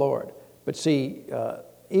with the Lord. But see,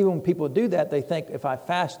 even when people do that, they think if I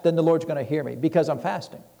fast, then the Lord's going to hear me because I'm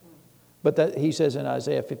fasting. But he says in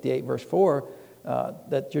Isaiah 58, verse 4,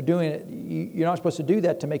 that you're doing it. You're not supposed to do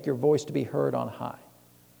that to make your voice to be heard on high.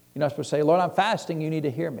 You're not supposed to say, Lord, I'm fasting, you need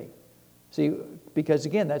to hear me. See, because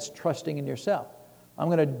again, that's trusting in yourself. I'm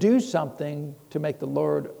going to do something to make the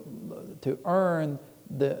Lord, to earn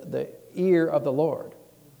the ear of the Lord,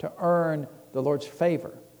 to earn the Lord's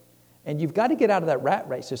favor. And you've got to get out of that rat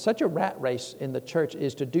race. There's such a rat race in the church,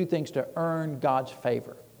 is to do things to earn God's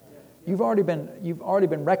favor. You've already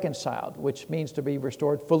been reconciled, which means to be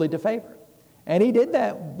restored fully to favor. And he did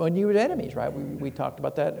that when you were enemies, right? We talked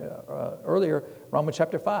about that earlier, Romans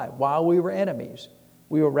chapter 5. While we were enemies,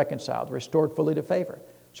 we were reconciled, restored fully to favor.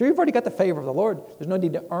 So you've already got the favor of the Lord. There's no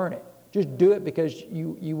need to earn it. Just do it because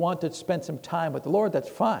you want to spend some time with the Lord. That's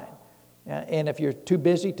fine. And if you're too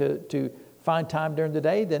busy to find time during the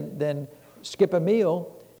day, then skip a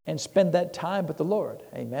meal and spend that time with the Lord.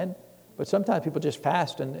 Amen. But sometimes people just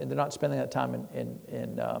fast and they're not spending that time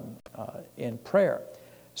in prayer.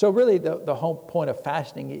 So really the whole point of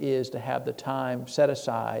fasting is to have the time set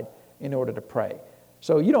aside in order to pray.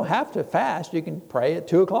 So you don't have to fast. You can pray at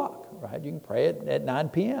 2 o'clock, right? You can pray at 9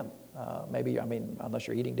 p.m. Unless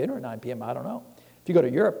you're eating dinner at 9 p.m., I don't know. If you go to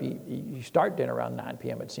Europe, you start dinner around 9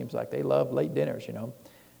 p.m. It seems like they love late dinners,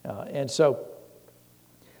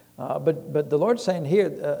 But the Lord's saying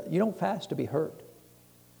here, you don't fast to be heard.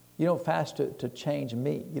 You don't fast to change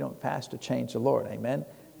me. You don't fast to change the Lord. Amen.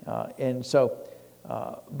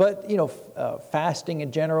 Fasting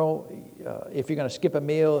in general, if you're going to skip a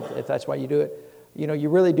meal, if that's why you do it,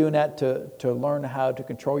 you're really doing that to learn how to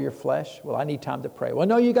control your flesh. Well, I need time to pray. Well,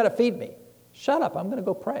 no, you got to feed me. Shut up. I'm going to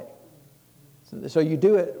go pray. So you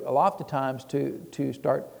do it a lot of times to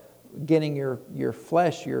start getting your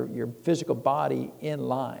flesh, your physical body in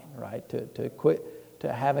line, right? To quit,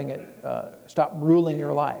 to having it, stop ruling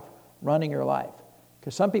your life, running your life.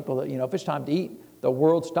 Because some people, if it's time to eat, the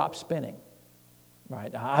world stops spinning,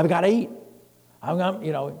 right? I've got to eat.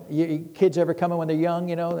 Kids ever coming when they're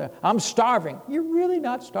young, I'm starving. You're really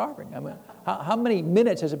not starving. I mean, how many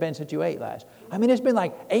minutes has it been since you ate last? It's been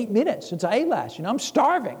like 8 minutes since I ate last. I'm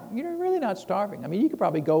starving. You're really not starving. You could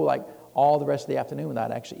probably go like all the rest of the afternoon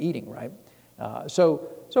without actually eating, right? So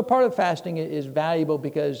part of fasting is valuable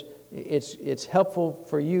because it's helpful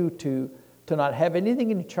for you to not have anything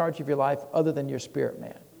in charge of your life other than your spirit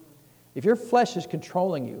man. If your flesh is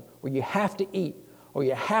controlling you, or you have to eat, or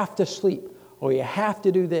you have to sleep, or you have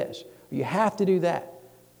to do this, or you have to do that,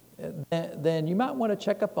 then you might want to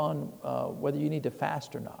check up on whether you need to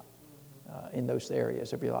fast or not in those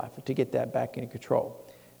areas of your life to get that back in control.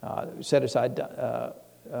 Set aside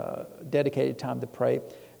dedicated time to pray.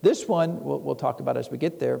 This one we'll talk about as we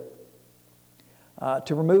get there,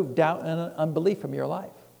 to remove doubt and unbelief from your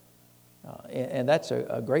life. And that's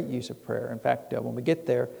a great use of prayer. In fact, when we get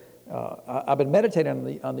there, I've been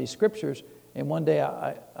meditating on these scriptures, and one day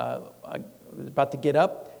I was about to get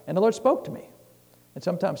up, and the Lord spoke to me. And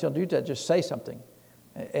sometimes He'll do that, just say something.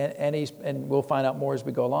 And we'll find out more as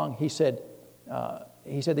we go along. He said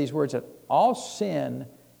these words, that all sin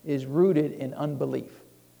is rooted in unbelief.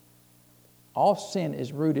 All sin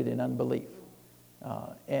is rooted in unbelief.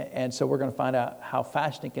 And so we're going to find out how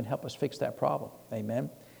fasting can help us fix that problem. Amen.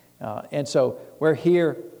 And so we're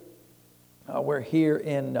here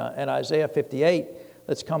in Isaiah 58.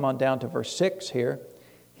 Let's come on down to verse 6 here.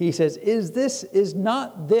 He says, is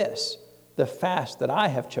not this the fast that I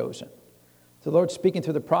have chosen? The Lord speaking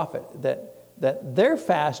through the prophet that their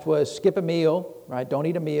fast was skip a meal, right? Don't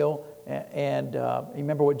eat a meal. And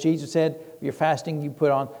remember what Jesus said, you're fasting, you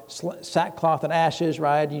put on sackcloth and ashes,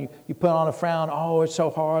 right? You put on a frown, oh, it's so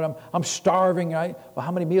hard, I'm starving, right? Well,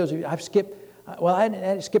 how many meals? I've skipped, well, I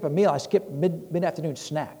didn't skip a meal, I skipped mid-afternoon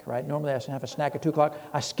snack, right? Normally I have a snack at 2 o'clock,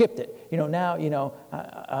 I skipped it. Now,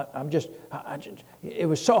 it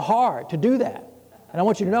was so hard to do that. And I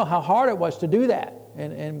want you to know how hard it was to do that.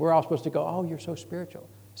 And we're all supposed to go, oh, you're so spiritual.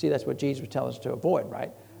 See, that's what Jesus was telling us to avoid,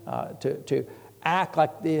 right? To act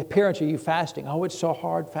like the appearance of you fasting. Oh, it's so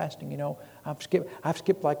hard fasting, I've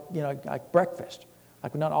skipped like breakfast.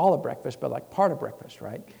 Like not all of breakfast, but like part of breakfast,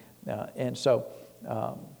 right? And so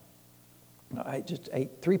I just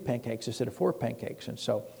ate 3 pancakes instead of 4 pancakes. And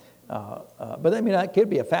so, but that could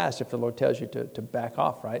be a fast if the Lord tells you to back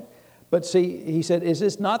off, right? But see, he said, is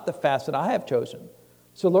this not the fast that I have chosen?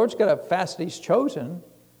 So the Lord's got a fast that he's chosen.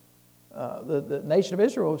 The nation of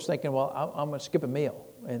Israel was thinking, well, I'm going to skip a meal.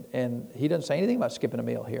 And he doesn't say anything about skipping a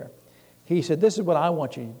meal here. He said, this is what I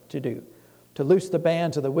want you to do, to loose the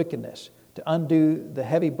bands of the wickedness, to undo the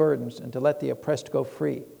heavy burdens, and to let the oppressed go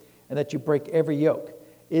free, and that you break every yoke.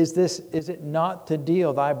 Is it not to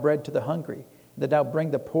deal thy bread to the hungry, that thou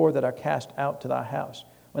bring the poor that are cast out to thy house?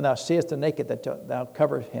 When thou seest the naked, that thou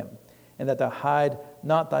cover him, and that thou hide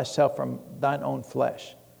not thyself from thine own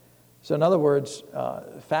flesh. So in other words,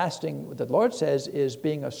 fasting, what the Lord says, is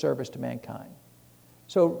being of service to mankind.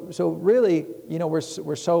 So really, we're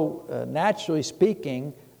so naturally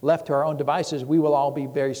speaking, left to our own devices, we will all be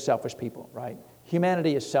very selfish people, right?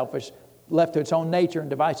 Humanity is selfish. Left to its own nature and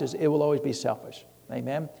devices, it will always be selfish.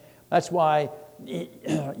 Amen? That's why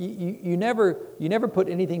you never put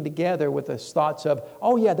anything together with the thoughts of,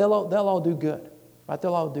 oh yeah, they'll all do good, right?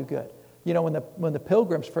 They'll all do good. When the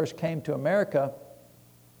Pilgrims first came to America,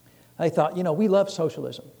 they thought, we love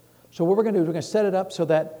socialism. So what we're going to do is we're going to set it up so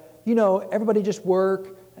that, everybody just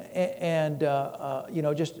work and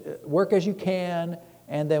just work as you can,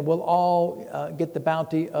 and then we'll all get the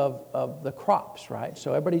bounty of the crops, right?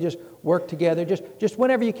 So everybody just work together, just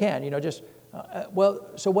whenever you can,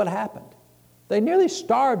 so what happened? They nearly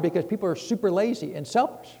starved because people are super lazy and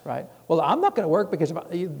selfish, right? Well, I'm not going to work because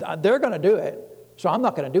they're going to do it, so I'm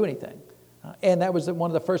not going to do anything. And that was one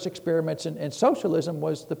of the first experiments in socialism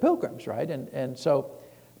was the Pilgrims, right? And so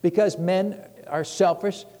because men are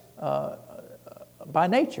selfish by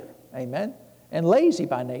nature, amen, and lazy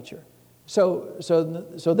by nature. So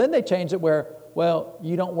then they changed it where, well,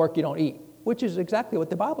 you don't work, you don't eat, which is exactly what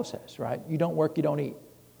the Bible says, right? You don't work, you don't eat.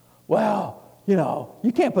 Well,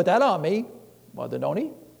 you can't put that on me. Well, then don't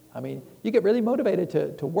eat. You get really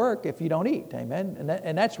motivated to work if you don't eat, amen?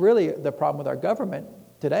 And that's really the problem with our government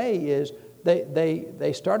today is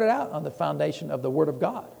they started out on the foundation of the Word of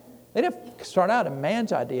God. They didn't start out in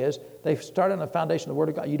man's ideas. They started on the foundation of the Word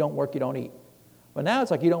of God. You don't work, you don't eat. But now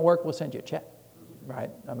it's like you don't work, we'll send you a check, right?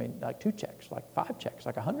 Like 2 checks, like 5 checks,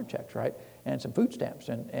 like 100 checks, right? And some food stamps.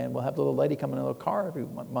 And we'll have the little lady come in a little car every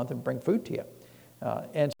month and bring food to you.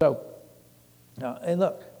 And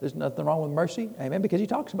look, there's nothing wrong with mercy, amen, because he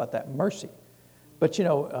talks about that, mercy. But,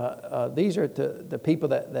 these are the people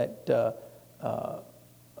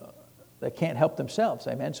that can't help themselves,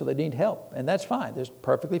 amen, so they need help. And that's fine. It's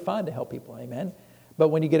perfectly fine to help people, amen. But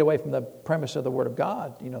when you get away from the premise of the Word of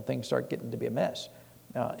God, things start getting to be a mess.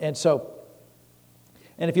 And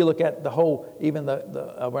if you look at the whole, even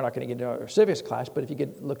we're not going to get into our civics class, but if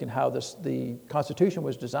you look at how the Constitution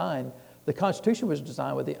was designed, the Constitution was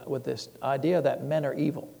designed with this idea that men are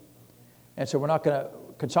evil. And so we're not going to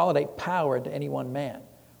consolidate power into any one man.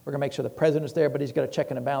 We're going to make sure the president's there, but he's got a check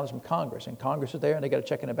and a balance from Congress. And Congress is there, and they got a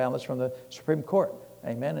check and a balance from the Supreme Court.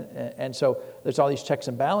 Amen? And so there's all these checks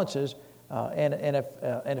and balances. And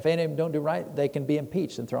if any of them don't do right, they can be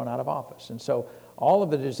impeached and thrown out of office. And so all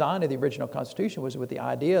of the design of the original Constitution was with the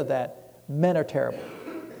idea that men are terrible,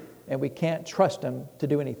 and we can't trust them to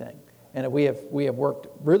do anything. And we have worked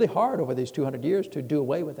really hard over these 200 years to do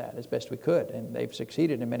away with that as best we could, and they've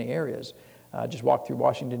succeeded in many areas. Just walk through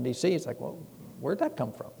Washington, D.C., it's like, well, where'd that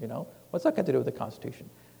come from? What's that got to do with the Constitution?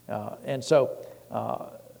 And so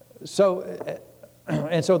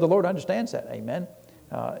the Lord understands that, amen.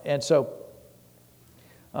 And so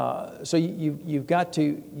So you've got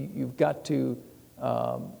to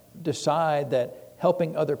decide that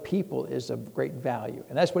helping other people is of great value.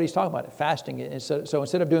 And that's what he's talking about, fasting. And so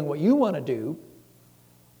instead of doing what you want to do,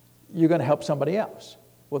 you're going to help somebody else.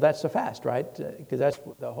 Well, that's the fast, right? Because that's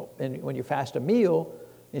the whole. And when you fast a meal,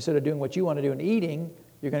 instead of doing what you want to do and eating,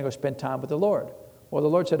 you're going to go spend time with the Lord. Well, the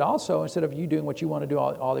Lord said also, instead of you doing what you want to do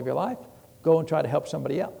all of your life, go and try to help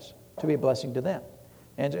somebody else, to be a blessing to them.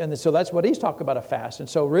 And so that's what he's talking about, a fast. And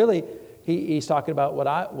so really, he's talking about what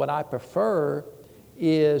I prefer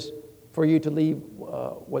is for you to lead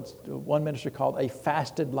what's one minister called a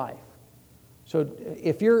fasted life. So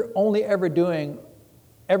if you're only ever doing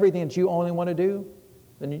everything that you only want to do,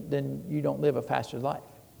 then you don't live a fasted life.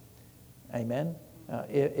 Amen.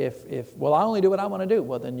 Well, I only do what I want to do,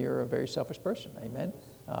 well, then you're a very selfish person. Amen.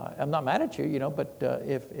 I'm not mad at you, but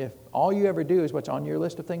if all you ever do is what's on your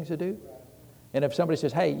list of things to do, and if somebody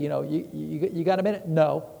says, hey, you got a minute?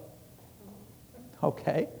 No.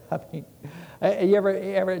 Okay. I mean, you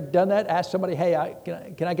ever done that? Ask somebody, hey,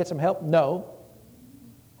 can I get some help? No.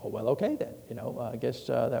 Oh, well, okay then. I guess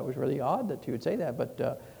that was really odd that you would say that,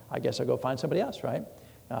 but I guess I'll go find somebody else, right?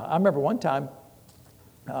 I remember one time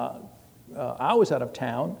I was out of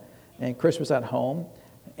town and Chris was at home,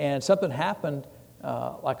 and something happened,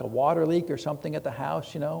 like a water leak or something at the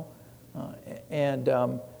house, and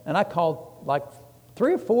I called like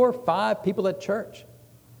 3 or 4 or 5 people at church.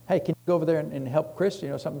 Hey, can you go over there and help Chris?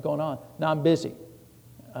 Something's going on. No, I'm busy.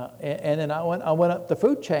 And then I went up the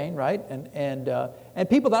food chain, right? And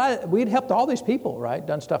people that we'd helped all these people, right?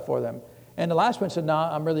 Done stuff for them. And the last one said, no,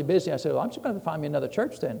 I'm really busy. I said, well, I'm just going to find me another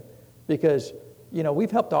church then, because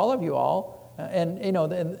we've helped all of you all.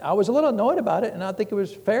 And I was a little annoyed about it, and I think it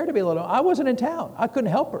was fair to be a little. I wasn't in town. I couldn't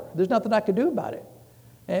help her. There's nothing I could do about it.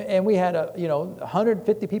 And we had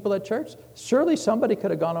 150 people at church. Surely somebody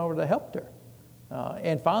could have gone over to help her.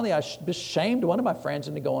 And finally, I just shamed one of my friends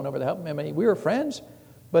into going over to help him. I mean, we were friends,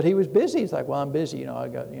 but he was busy. He's like, well, I'm busy. I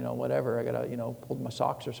got, whatever. I got to, pull my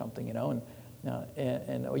socks or something, and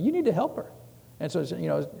you need to help her. And so,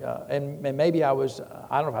 and maybe I don't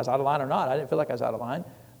know if I was out of line or not. I didn't feel like I was out of line.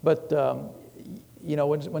 But,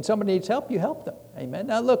 when somebody needs help, you help them. Amen.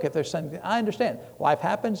 Now, look, if there's something, I understand. Life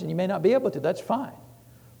happens and you may not be able to. That's fine.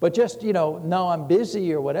 But just, no, I'm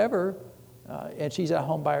busy or whatever, and she's at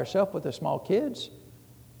home by herself with the small kids,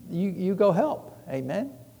 you go help.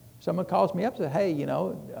 Amen. Someone calls me up and says, hey,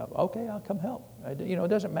 okay, I'll come help. It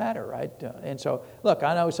doesn't matter, right? And so, look,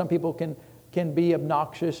 I know some people can be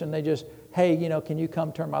obnoxious and they just, hey, can you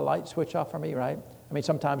come turn my light switch off for me, right? I mean,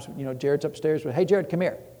 sometimes, Jared's upstairs with, hey, Jared, come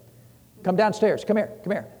here. Come downstairs. Come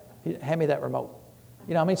here. Hand me that remote.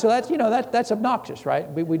 So that's, that's obnoxious, right?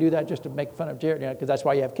 We do that just to make fun of Jared, because that's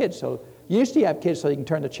why you have kids. So you used to have kids so you can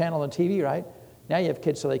turn the channel on TV, right? Now you have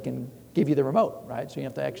kids so they can give you the remote, right? So you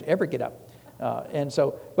have to actually ever get up.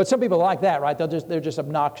 But some people like that, right? They're just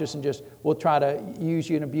obnoxious and just will try to use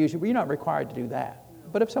you and abuse you. But you're not required to do that.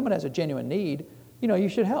 But if someone has a genuine need, you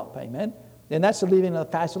should help. Amen. And that's the living of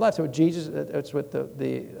the fasted life. So Jesus, it's with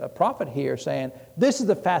the prophet here saying, this is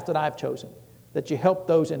the fast that I've chosen, that you help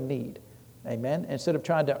those in need. Amen. Instead of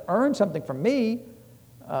trying to earn something from me,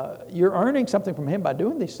 you're earning something from him by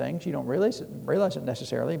doing these things. You don't realize it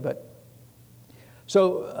necessarily, but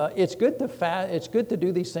so it's good to fast. It's good to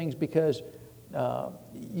do these things because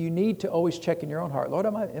you need to always check in your own heart. Lord,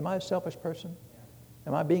 am I a selfish person?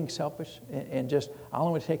 Am I being selfish and just I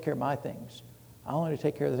only want to take care of my things? I only want to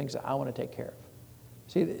take care of the things that I want to take care of.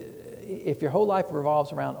 See, if your whole life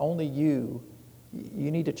revolves around only you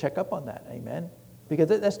need to check up on that. Amen. Because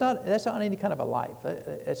that's not any kind of a life.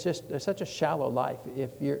 It's such a shallow life.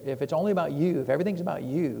 If it's only about you, if everything's about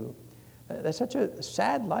you, that's such a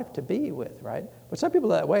sad life to be with, right? But some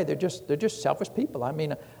people are that way. They're just selfish people. I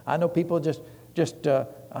mean, I know people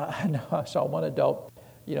I saw one adult.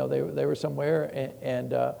 They were somewhere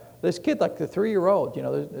and this kid, like the 3-year-old,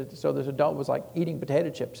 so this adult was like eating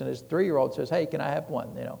potato chips, and his 3-year-old says, "Hey, can I have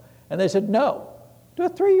one?" And they said no to a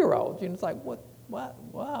 3-year-old. It's like what?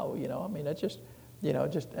 Wow. I mean, it's just.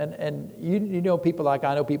 And people like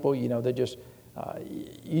I know people, they just,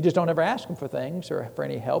 you just don't ever ask them for things or for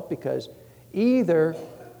any help because either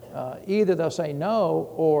they'll say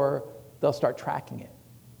no or they'll start tracking it.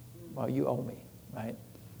 Well, you owe me, right?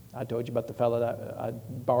 I told you about the fellow that I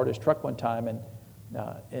borrowed his truck one time and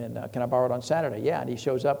can I borrow it on Saturday? Yeah, and he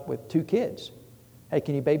shows up with 2 kids. Hey,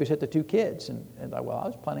 can you babysit the 2 kids? And like, well, I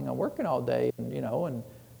was planning on working all day,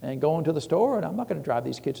 and going to the store, and I'm not going to drive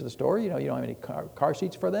these kids to the store. You don't have any car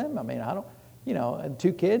seats for them. I mean, I don't, and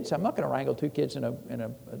 2 kids. I'm not going to wrangle 2 kids in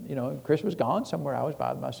a. Chris was gone somewhere. I was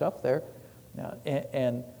by myself there,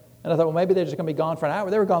 and I thought, well, maybe they're just going to be gone for an hour.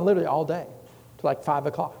 They were gone literally all day to like 5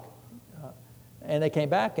 o'clock. And they came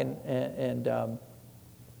back and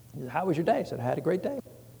how was your day? I said, I had a great day.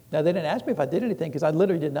 Now, they didn't ask me if I did anything because I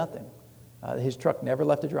literally did nothing. His truck never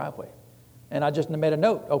left the driveway. And I just made a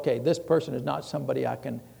note, okay, this person is not somebody I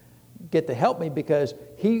can get to help me because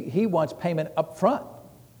he wants payment up front,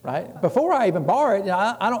 right? Before I even borrow it,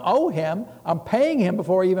 I don't owe him. I'm paying him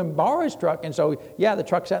before I even borrow his truck. And so, yeah, the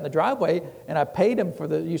truck sat in the driveway, and I paid him for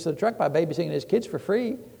the use of the truck by babysitting his kids for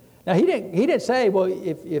free. Now, he didn't say, well,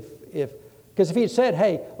 because if he had said,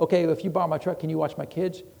 hey, okay, if you borrow my truck, can you watch my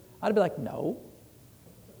kids? I'd be like, no.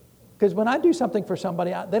 Because when I do something for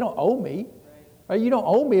somebody, they don't owe me. Right? You don't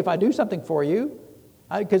owe me if I do something for you.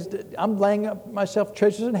 Because I'm laying up myself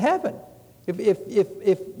treasures in heaven.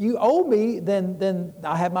 If you owe me, then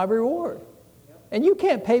I have my reward. And you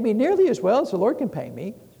can't pay me nearly as well as the Lord can pay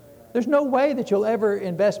me. There's no way that you'll ever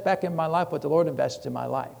invest back in my life what the Lord invests in my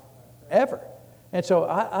life. Ever. And so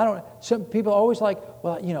I don't, some people are always like,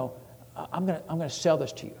 well, you know, I'm gonna sell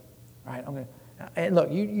this to you. Right? And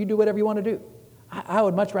look, you do whatever you want to do. I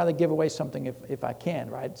would much rather give away something if I can,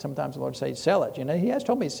 right? Sometimes the Lord says, sell it. You know, He has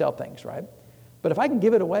told me to sell things, right? But if I can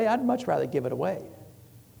give it away, I'd much rather give it away.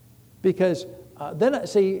 Because then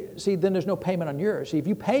there's no payment on yours. See, if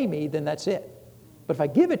you pay me, then that's it. But if I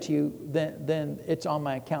give it to you, then it's on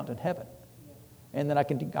my account in heaven. And then I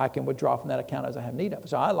can withdraw from that account as I have need of.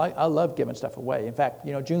 So I love giving stuff away. In fact,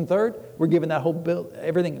 you know, June 3rd, we're giving that whole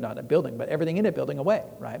everything, not a building, but everything in a building away,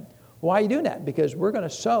 right? Why are you doing that? Because we're going to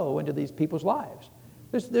sow into these people's lives.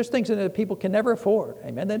 There's things that people can never afford.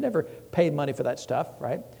 Amen. They never paid money for that stuff,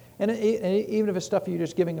 right? And even if it's stuff you're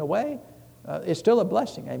just giving away, it's still a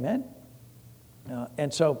blessing. Amen.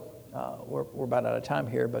 And so we're about out of time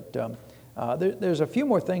here, but there's a few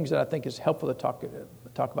more things that I think is helpful to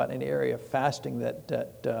talk about in the area of fasting.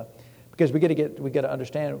 That because we got to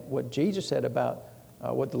understand what Jesus said about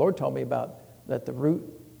what the Lord told me about that the root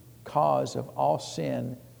cause of all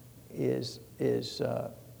sin is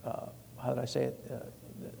how did I say it?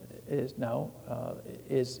 Is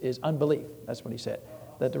unbelief. That's what He said.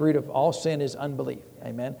 That the root of all sin is unbelief.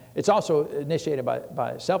 Amen. It's also initiated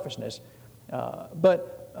by selfishness, and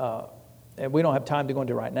we don't have time to go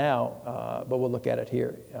into it right now. But we'll look at it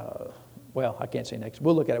here. Well, I can't say next.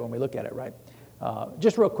 We'll look at it when we look at it. Right.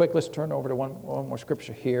 Just real quick, let's turn over to one more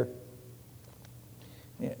scripture here.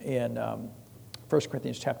 In 1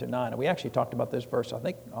 Corinthians chapter 9, and we actually talked about this verse, I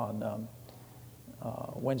think, on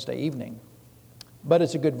Wednesday evening. But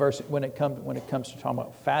it's a good verse when it comes to talking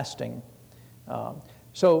about fasting.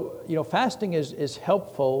 So, you know, fasting is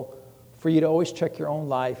helpful for you to always check your own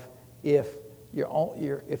life. If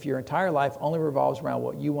your entire life only revolves around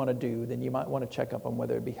what you want to do, then you might want to check up on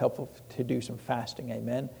whether it'd be helpful to do some fasting.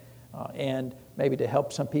 Amen. And maybe to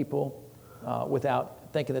help some people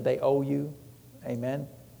without thinking that they owe you. Amen.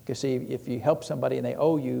 Because see, if you help somebody and they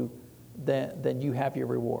owe you, then you have your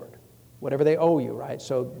reward. Whatever they owe you, right?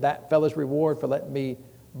 So that fellow's reward for letting me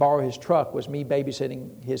borrow his truck was me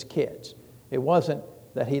babysitting his kids. It wasn't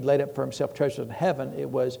that he'd laid up for himself treasures in heaven. It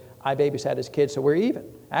was I babysat his kids, so we're even.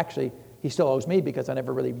 Actually, he still owes me because I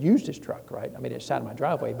never really used his truck, right? I mean, it sat in my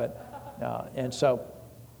driveway, but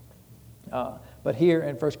here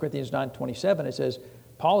in 1 Corinthians 9:27, it says,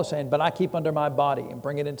 Paul is saying, but I keep under my body and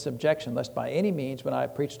bring it in subjection, lest by any means, when I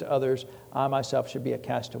preach to others, I myself should be a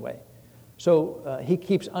castaway. So he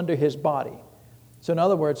keeps under his body. So in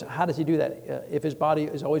other words, how does he do that? If his body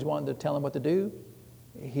is always wanting to tell him what to do,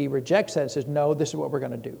 he rejects that and says, no, this is what we're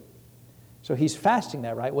going to do. So he's fasting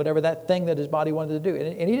that, right? Whatever that thing that his body wanted to do.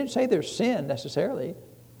 And he didn't say there's sin necessarily.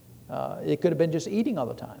 It could have been just eating all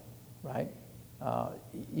the time, right?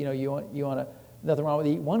 You want to, nothing wrong with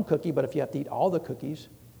eating one cookie, but if you have to eat all the cookies,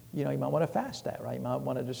 you might want to fast that, right? You might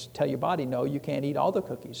want to just tell your body, no, you can't eat all the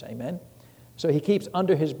cookies, amen? So he keeps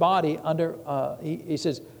under his body, he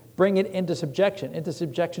says, bring it into subjection. Into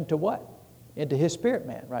subjection to what? Into his spirit,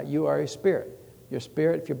 man, right? You are his spirit. Your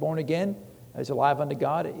spirit, if you're born again, is alive unto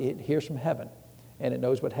God. It hears from heaven, and it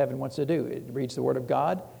knows what heaven wants to do. It reads the word of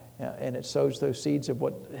God, and it sows those seeds of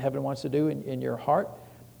what heaven wants to do in your heart.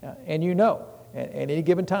 And you know, at any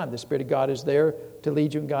given time, the Spirit of God is there to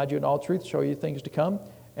lead you and guide you in all truth, show you things to come,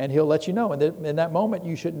 and he'll let you know. And in that moment,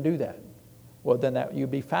 you shouldn't do that. Well, then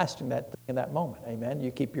you'd be fasting that in that moment. Amen.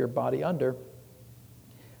 You keep your body under.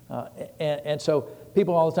 And so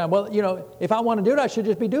people all the time, well, if I want to do it, I should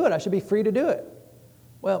just do it. I should be free to do it.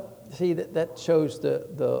 Well, see, that shows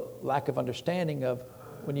the lack of understanding of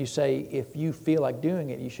when you say, if you feel like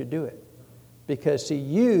doing it, you should do it. Because, see,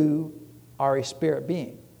 you are a spirit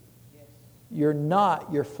being. Yes. You're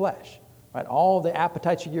not your flesh, right? All the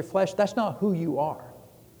appetites of your flesh, that's not who you are,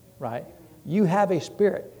 right? You have a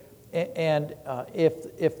spirit. And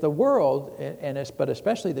if the world, but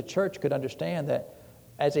especially the church, could understand that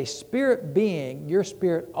as a spirit being, your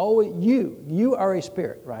spirit always, you are a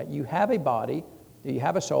spirit, right? You have a body, you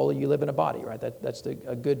have a soul, and you live in a body, right? That's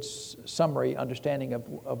a good summary understanding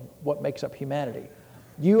of what makes up humanity.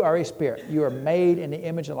 You are a spirit. You are made in the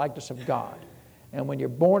image and likeness of God. And when you're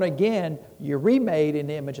born again, you're remade in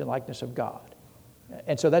the image and likeness of God.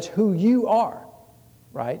 And so that's who you are,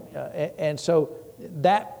 right? And so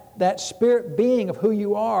that spirit being of who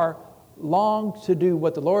you are longs to do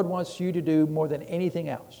what the Lord wants you to do more than anything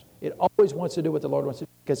else. It always wants to do what the Lord wants to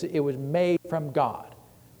do because it was made from God.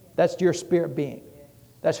 That's your spirit being.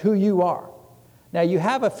 That's who you are. Now you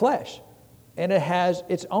have a flesh, and it has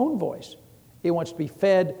its own voice. It wants to be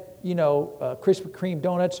fed, Krispy Kreme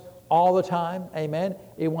donuts all the time. Amen.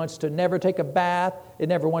 It wants to never take a bath. It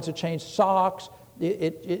never wants to change socks.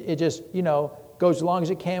 It just, goes as long as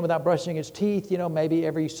it can without brushing its teeth, maybe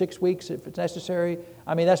every 6 weeks if it's necessary.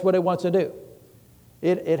 I mean, that's what it wants to do.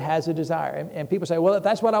 It has a desire. And people say, well, if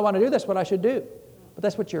that's what I want to do, that's what I should do. But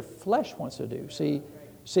that's what your flesh wants to do.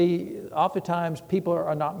 See, oftentimes people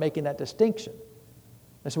are not making that distinction.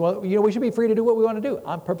 They say, well, we should be free to do what we want to do.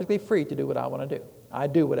 I'm perfectly free to do what I want to do. I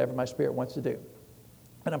do whatever my spirit wants to do.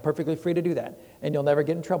 And I'm perfectly free to do that. And you'll never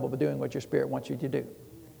get in trouble by doing what your spirit wants you to do.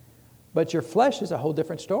 But your flesh is a whole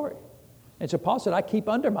different story. And so Paul said, I keep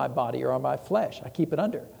under my body or on my flesh. I keep it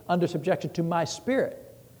under subjection to my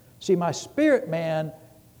spirit. See, my spirit man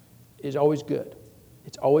is always good.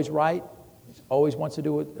 It's always right. It always wants to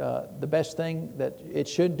do the best thing that it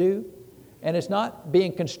should do. And it's not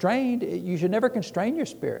being constrained. You should never constrain your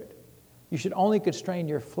spirit. You should only constrain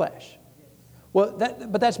your flesh. Well,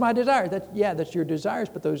 but that's my desire. That's your desires,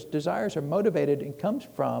 but those desires are motivated and comes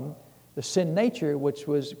from the sin nature which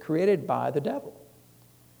was created by the devil.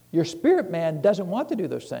 Your spirit man doesn't want to do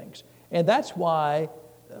those things. And that's why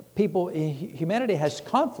humanity has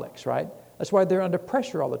conflicts, right? That's why they're under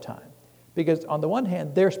pressure all the time. Because on the one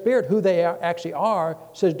hand, their spirit, who they actually are,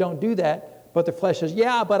 says don't do that. But their flesh says,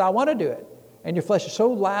 yeah, but I want to do it. And your flesh is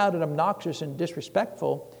so loud and obnoxious and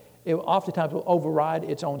disrespectful, it oftentimes will override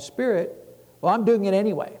its own spirit. Well, I'm doing it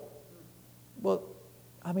anyway. Well,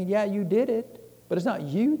 I mean, yeah, you did it. But it's not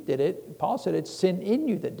you did it. Paul said it's sin in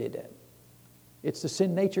you that did it. It's the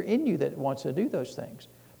sin nature in you that wants to do those things.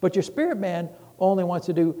 But your spirit man only wants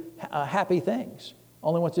to do happy things,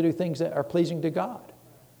 only wants to do things that are pleasing to God.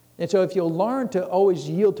 And so if you'll learn to always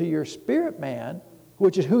yield to your spirit man,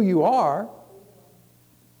 which is who you are,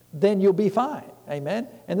 then you'll be fine. Amen?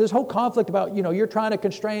 And this whole conflict about, you're trying to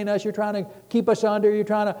constrain us, you're trying to keep us under, you're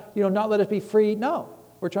trying to, not let us be free. No,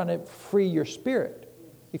 we're trying to free your spirit.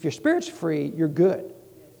 If your spirit's free, you're good.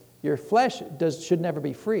 Your flesh should never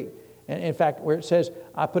be free. And in fact, where it says,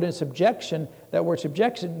 I put in subjection, that word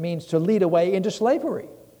subjection means to lead away into slavery.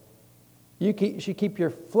 You should keep your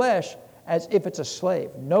flesh as if it's a slave.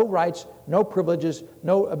 No rights, no privileges,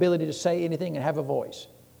 no ability to say anything and have a voice.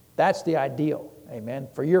 That's the ideal, amen,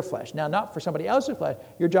 for your flesh. Now, not for somebody else's flesh.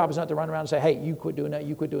 Your job is not to run around and say, hey, you quit doing that,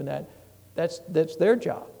 you quit doing that. That's their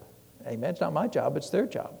job. Amen. It's not my job, it's their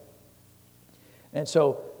job. And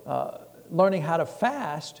so learning how to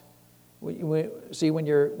fast, when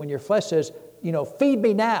your flesh says, feed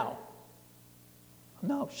me now.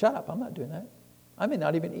 No, shut up, I'm not doing that. I may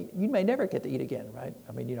not even eat. You may never get to eat again, right?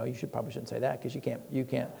 I mean, you probably shouldn't say that because you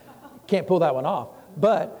can't pull that one off.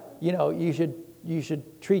 But, you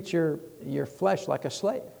should treat your flesh like a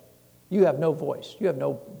slave. You have no voice. You have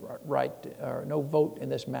no right or no vote in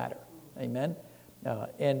this matter. Amen?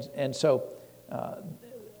 And so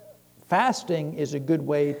fasting is a good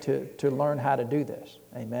way to learn how to do this.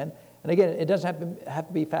 Amen? And again, it doesn't have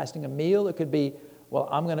to be fasting a meal. It could be, well,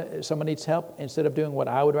 someone needs help. Instead of doing what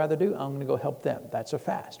I would rather do, I'm going to go help them. That's a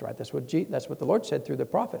fast, right? That's what the Lord said through the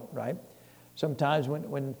prophet, right? Sometimes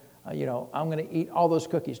when I'm going to eat all those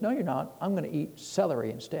cookies. No, you're not. I'm going to eat celery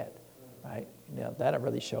instead, right? That'll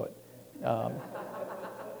really show it.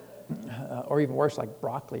 Or even worse, like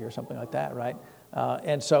broccoli or something like that, right?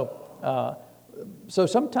 And so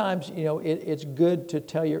sometimes, it's good to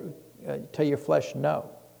tell your flesh no.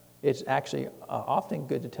 It's actually often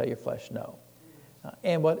good to tell your flesh no.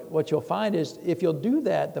 And what you'll find is if you'll do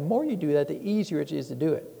that, the more you do that, the easier it is to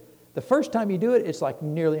do it. The first time you do it, it's like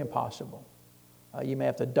nearly impossible. You may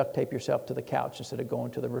have to duct tape yourself to the couch instead of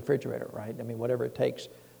going to the refrigerator, right? I mean, whatever it takes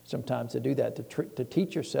sometimes to do that, to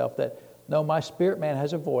teach yourself that, no, my spirit man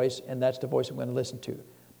has a voice, and that's the voice I'm going to listen to.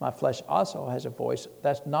 My flesh also has a voice.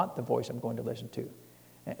 That's not the voice I'm going to listen to.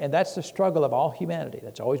 And that's the struggle of all humanity.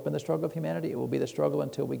 That's always been the struggle of humanity. It will be the struggle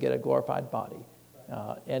until we get a glorified body.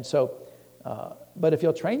 But if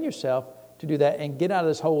you'll train yourself to do that and get out of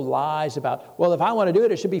this whole lies about, well, if I want to do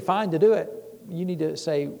it, it should be fine to do it. You need to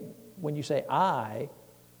say, when you say I,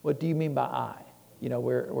 what do you mean by I? You know,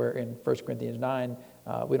 we're in 1 Corinthians 9.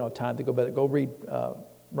 We don't have time to go, but go read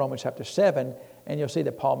Romans chapter 7, and you'll see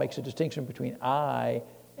that Paul makes a distinction between I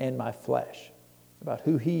and my flesh, about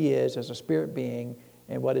who he is as a spirit being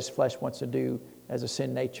and what his flesh wants to do as a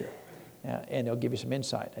sin nature. And he'll give you some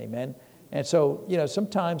insight, amen? And so, you know,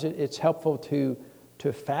 sometimes it's helpful to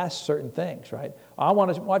fast certain things, right? I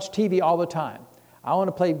want to watch TV all the time. I want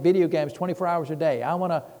to play video games 24 hours a day. I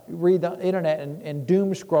want to read the internet and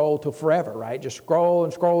doom scroll till forever, right? Just scroll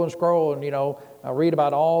and scroll and scroll and, you know, read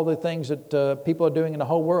about all the things that people are doing in the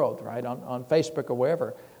whole world, right, on Facebook or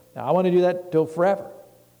wherever. Now, I want to do that till forever.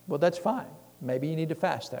 Well, that's fine. Maybe you need to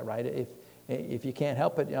fast that, right? If you can't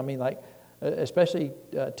help it. I mean, like, especially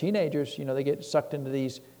teenagers, you know, they get sucked into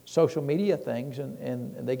these social media things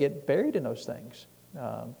and they get buried in those things.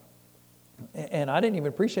 And I didn't even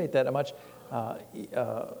appreciate that much.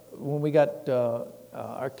 When we got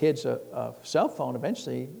our kids a cell phone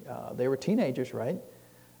eventually, they were teenagers, right?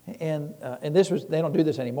 And this was, they don't do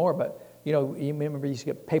this anymore, but, you know, you remember you used to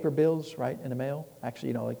get paper bills, right, in the mail? Actually,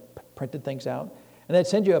 you know, like printed things out. And they'd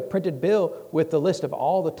send you a printed bill with the list of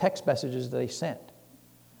all the text messages that they sent.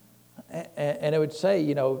 And it would say,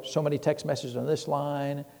 you know, so many text messages on this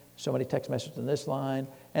line, so many text messages on this line.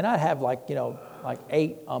 And I'd have like, you know, like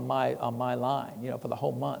 8 on my line, you know, for the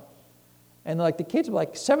whole month. And like the kids were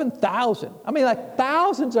like 7,000. I mean, like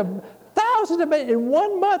thousands of in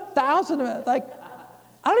 1 month, thousands of, like,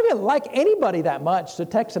 I don't even like anybody that much to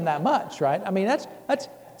text them that much, right? I mean, that's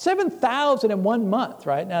 7,000 in 1 month,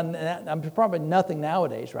 right? And I'm probably nothing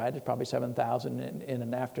nowadays, right? It's probably 7,000 in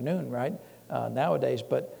an afternoon, right? Nowadays,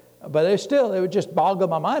 but it would just boggle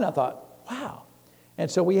my mind. I thought, wow. And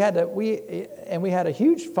so we had a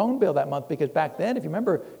huge phone bill that month, because back then, if you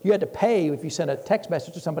remember, you had to pay if you sent a text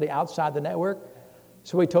message to somebody outside the network.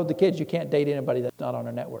 So we told the kids, you can't date anybody that's not on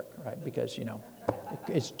our network, right? Because, you know,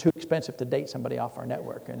 it's too expensive to date somebody off our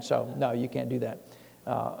network. And so, no, you can't do that.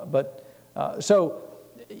 So,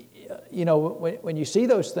 you know, when you see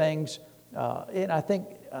those things, and I think,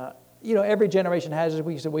 you know, every generation has it.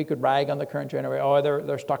 We could rag on the current generation. Oh,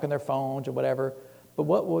 they're stuck on their phones or whatever. But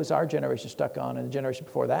what was our generation stuck on and the generation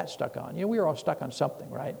before that stuck on? You know, we were all stuck on something,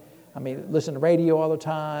 right? I mean, listen to radio all the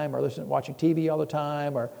time, or watching TV all the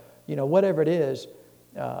time, or, you know, whatever it is.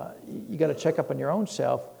 You got to check up on your own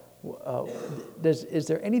self. Is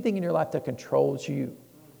there anything in your life that controls you,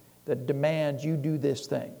 that demands you do this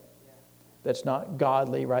thing that's not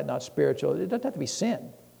godly, right? Not spiritual? It doesn't have to be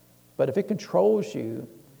sin. But if it controls you,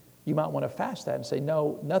 you might want to fast that and say,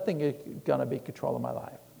 no, nothing is going to be controlling my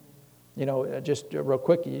life. You know, just real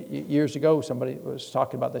quick, years ago, somebody was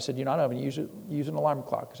talking about, they said, you know, I don't even use an alarm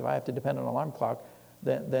clock, because if I have to depend on an alarm clock,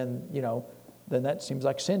 then that seems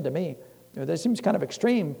like sin to me. You know, that seems kind of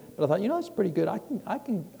extreme, but I thought, you know, that's pretty good. I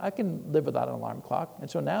can live without an alarm clock. And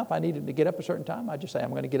so now if I needed to get up a certain time, I just say, I'm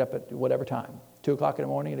going to get up at whatever time, 2 o'clock in the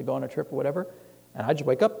morning to go on a trip or whatever, and I just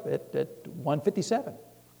wake up at 1:57.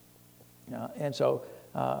 And so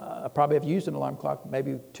I probably have used an alarm clock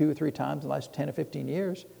maybe 2 or 3 times in the last 10 or 15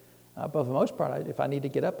 years. But for the most part, if I need to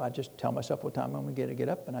get up, I just tell myself what time I'm going to get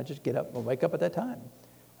up, and I just get up and wake up at that time.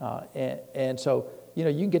 And so, you know,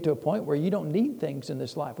 you can get to a point where you don't need things in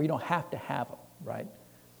this life, where you don't have to have them, right?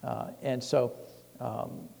 And so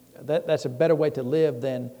that's a better way to live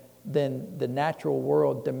than the natural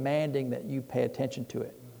world demanding that you pay attention to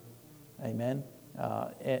it. Amen?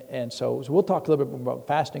 And so we'll talk a little bit more about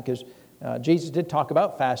fasting, because Jesus did talk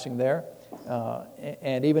about fasting there.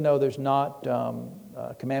 And even though there's not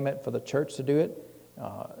a commandment for the church to do it,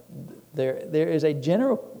 there is a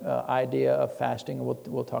general idea of fasting, and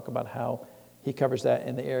we'll talk about how he covers that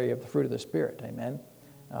in the area of the fruit of the Spirit. Amen.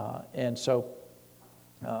 And so,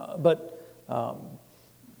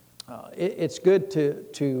 it's good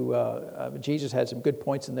to Jesus had some good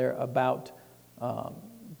points in there about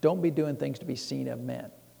don't be doing things to be seen of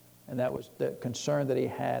men. And that was the concern that he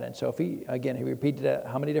had. And so if he repeated that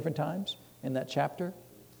how many different times in that chapter?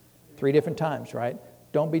 3 different times, right?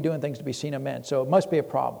 Don't be doing things to be seen of men. So it must be a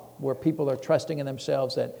problem where people are trusting in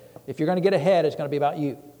themselves that if you're going to get ahead, it's going to be about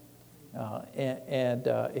you.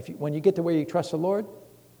 When you get to where you trust the Lord,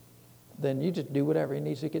 then you just do whatever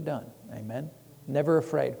needs to get done. Amen? Never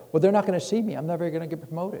afraid. Well, they're not going to see me. I'm never going to get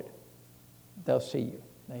promoted. They'll see you.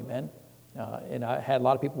 Amen? And I had a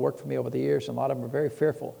lot of people work for me over the years, and a lot of them are very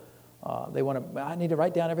fearful. I need to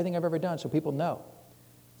write down everything I've ever done so people know.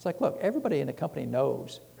 It's like, look, everybody in the company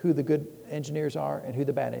knows who the good engineers are and who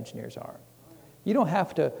the bad engineers are. You don't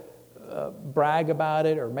have to brag about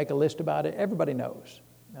it or make a list about it. Everybody knows,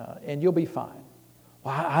 and you'll be fine.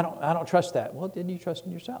 Well, I don't trust that. Well, didn't you trust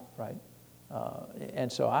in yourself, right?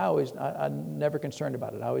 And so I'm never concerned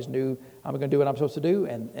about it. I always knew I'm going to do what I'm supposed to do,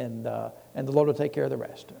 and the Lord will take care of the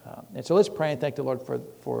rest. And so let's pray and thank the Lord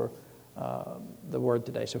for the word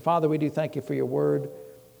today. So, Father, we do thank you for your word.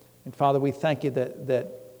 And, Father, we thank you that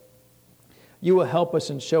you will help us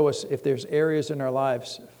and show us if there's areas in our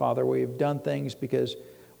lives, Father, where we've done things because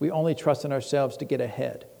we only trust in ourselves to get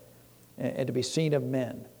ahead and to be seen of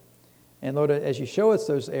men. And Lord, as you show us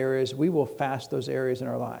those areas, we will fast those areas in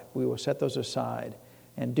our life. We will set those aside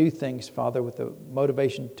and do things, Father, with the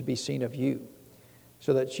motivation to be seen of you,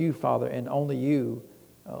 so that you, Father, and only you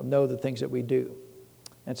know the things that we do.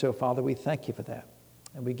 And so, Father, we thank you for that.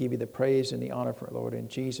 And we give you the praise and the honor for it, Lord, in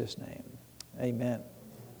Jesus' name. Amen.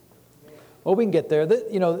 Well, we can get there.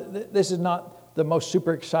 This is not the most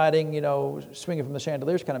super exciting, swinging from the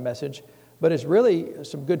chandeliers kind of message, but it's really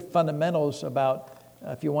some good fundamentals about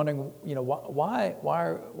if you're wondering, why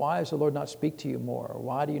does the Lord not speak to you more? Or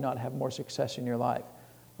why do you not have more success in your life?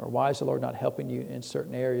 Or why is the Lord not helping you in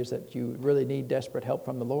certain areas that you really need desperate help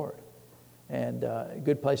from the Lord? And a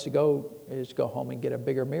good place to go is go home and get a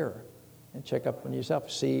bigger mirror and check up on yourself.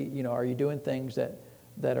 See, are you doing things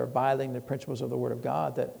that are violating the principles of the Word of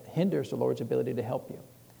God that hinders the Lord's ability to help you?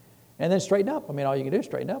 And then straighten up. All you can do is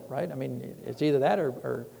straighten up, right? It's either that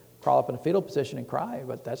or crawl up in a fetal position and cry,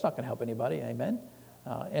 but that's not going to help anybody. Amen.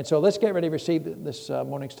 And so let's get ready to receive this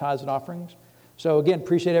morning's tithes and offerings. So again,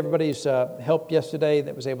 appreciate everybody's help yesterday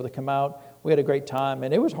that was able to come out. We had a great time,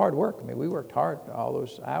 and it was hard work. We worked hard all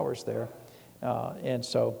those hours there.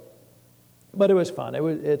 But it was fun.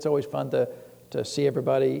 It's always fun to see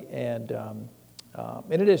everybody, and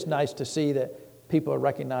it is nice to see that people are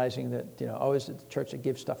recognizing that, always at the church that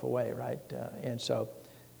gives stuff away, right? And so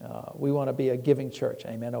we want to be a giving church,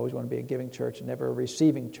 amen. Always want to be a giving church and never a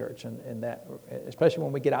receiving church, and that, especially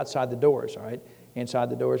when we get outside the doors, all right? Inside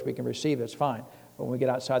the doors we can receive, that's fine. But when we get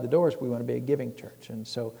outside the doors, we want to be a giving church. And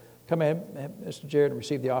so come in, Mr. Jared, and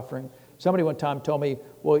receive the offering. Somebody one time told me,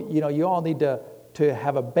 well, you all need to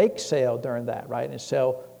have a bake sale during that, right? And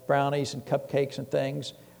sell brownies and cupcakes and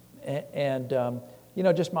things. And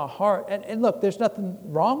just my heart, and look, there's nothing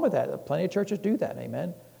wrong with that. Plenty of churches do that,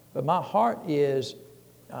 amen. But my heart is,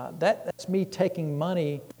 that's me taking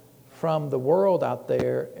money from the world out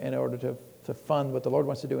there in order to fund what the Lord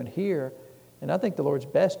wants to do in here. And I think the Lord's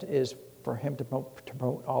best is for him to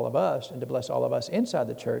promote all of us and to bless all of us inside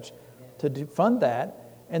the church to fund that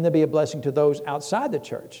and to be a blessing to those outside the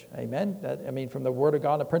church. Amen. From the Word of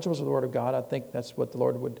God, the principles of the Word of God, I think that's what the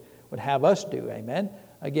Lord would have us do. Amen.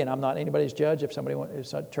 Again, I'm not anybody's judge. If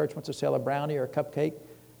a church wants to sell a brownie or a cupcake,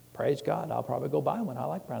 praise God, I'll probably go buy one. I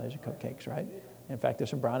like brownies and cupcakes, right? In fact,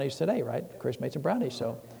 there's some brownies today, right? Chris made some brownies,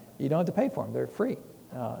 so you don't have to pay for them. They're free.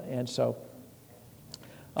 We're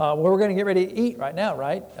going to get ready to eat right now,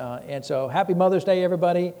 right? And so happy Mother's Day,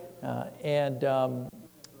 everybody. And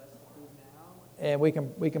we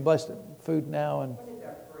can bless the food now. And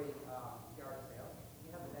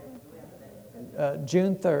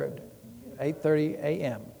June 3rd, 8:30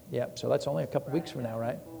 a.m. Yep, so that's only a couple weeks from now,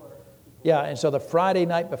 right? Yeah, and so the Friday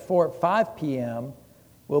night before at 5 p.m.,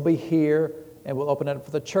 we'll be here, and we'll open it up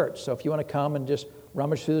for the church. So if you want to come and just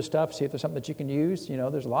rummage through the stuff, see if there's something that you can use,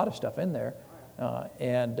 there's a lot of stuff in there.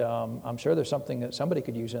 I'm sure there's something that somebody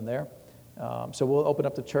could use in there. So we'll open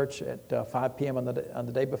up the church at 5 p.m. on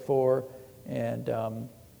the day before. And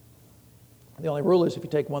the only rule is if you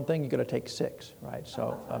take one thing, you're going to take 6, right?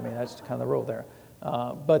 So, that's kind of the rule there.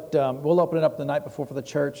 But we'll open it up the night before for the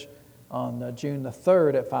church on June the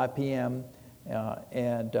 3rd at 5 p.m.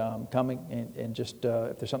 Coming and just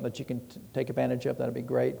if there's something that you can take advantage of, that'd be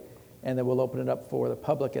great. And then we'll open it up for the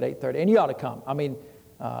public at 8:30. And you ought to come.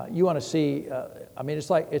 You want to see,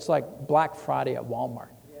 it's like Black Friday at Walmart.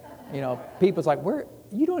 People's like, do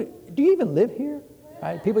you even live here?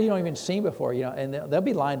 Right? People you don't even see before, and they'll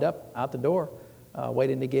be lined up out the door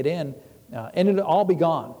waiting to get in. And it'll all be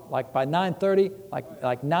gone. Like by 9:30,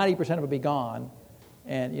 like 90% of it will be gone.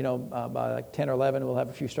 And, by like 10 or 11, we'll have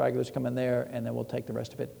a few stragglers come in there, and then we'll take the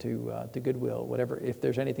rest of it to Goodwill, whatever, if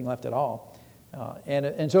there's anything left at all.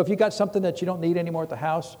 And so if you got something that you don't need anymore at the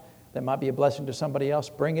house that might be a blessing to somebody else,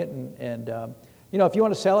 bring it. And if you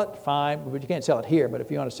want to sell it, fine. But you can't sell it here. But if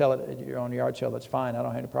you want to sell it at your own yard sale, that's fine. I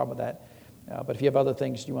don't have any problem with that. But if you have other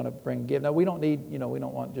things you want to bring and give. Now, we don't need, we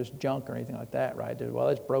don't want just junk or anything like that, right? Well,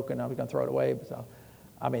 it's broken. I'm going to throw it away. So,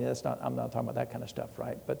 I'm not talking about that kind of stuff,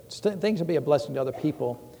 right? But things will be a blessing to other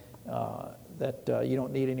people that you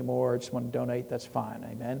don't need anymore or just want to donate, that's fine.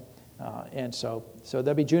 Amen. And so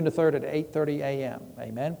that'll be June the 3rd at 8:30 a.m.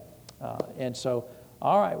 Amen. And so,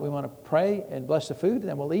 all right, we want to pray and bless the food, and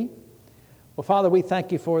then we'll eat. Well, Father, we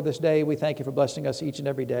thank you for this day. We thank you for blessing us each and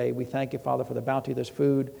every day. We thank you, Father, for the bounty of this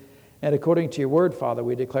food. And according to your word, Father,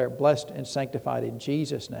 we declare it blessed and sanctified in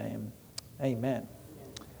Jesus' name. Amen.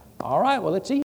 All right, well, let's eat.